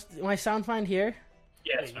it just my sound fine here?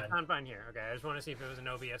 Yeah, Yeah, it's you fine. sound fine here. Okay, I just want to see if it was an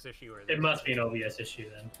OBS issue or. It must be an OBS issue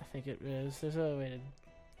then. I think it is. There's a way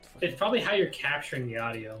to. It's probably how you're capturing the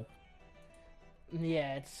audio.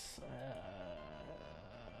 Yeah, it's.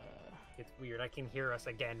 It's weird. I can hear us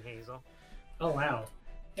again, Hazel. Oh wow.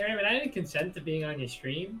 Hey Raymond, I didn't consent to being on your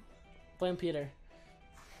stream. Blame Peter.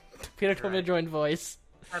 Peter told me to join voice.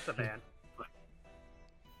 That's a ban.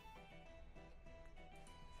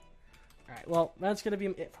 Alright, well, that's going to be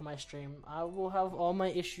it for my stream. I will have all my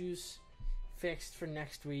issues fixed for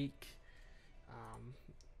next week.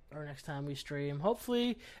 Or next time we stream.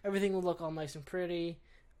 Hopefully, everything will look all nice and pretty.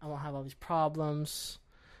 I won't have all these problems.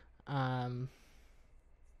 Thank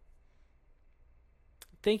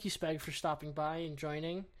you, Speg, for stopping by and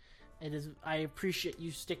joining. I appreciate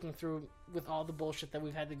you sticking through with all the bullshit that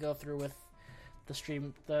we've had to go through with the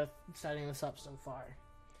stream, setting this up so far.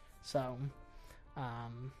 So,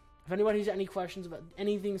 if anybody has any questions about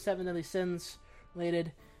anything Seven Deadly Sins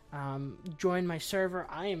related, join my server.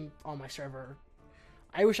 I am on my server.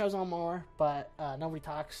 I wish I was on more, but nobody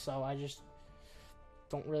talks, so I just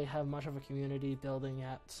don't really have much of a community building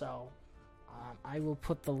yet. So I will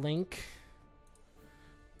put the link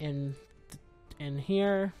in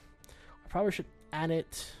here. I probably should add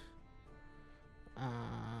it.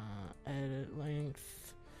 Edit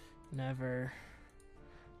length, never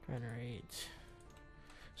generate.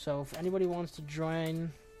 So if anybody wants to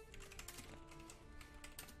join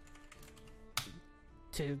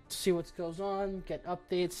to see what goes on, get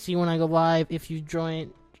updates, see when I go live, if you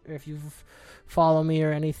join or if you follow me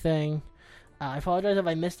or anything. I apologize if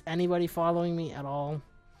I missed anybody following me at all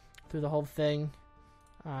through the whole thing.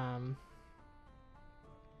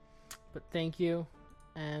 But thank you,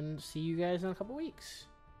 and see you guys in a couple weeks.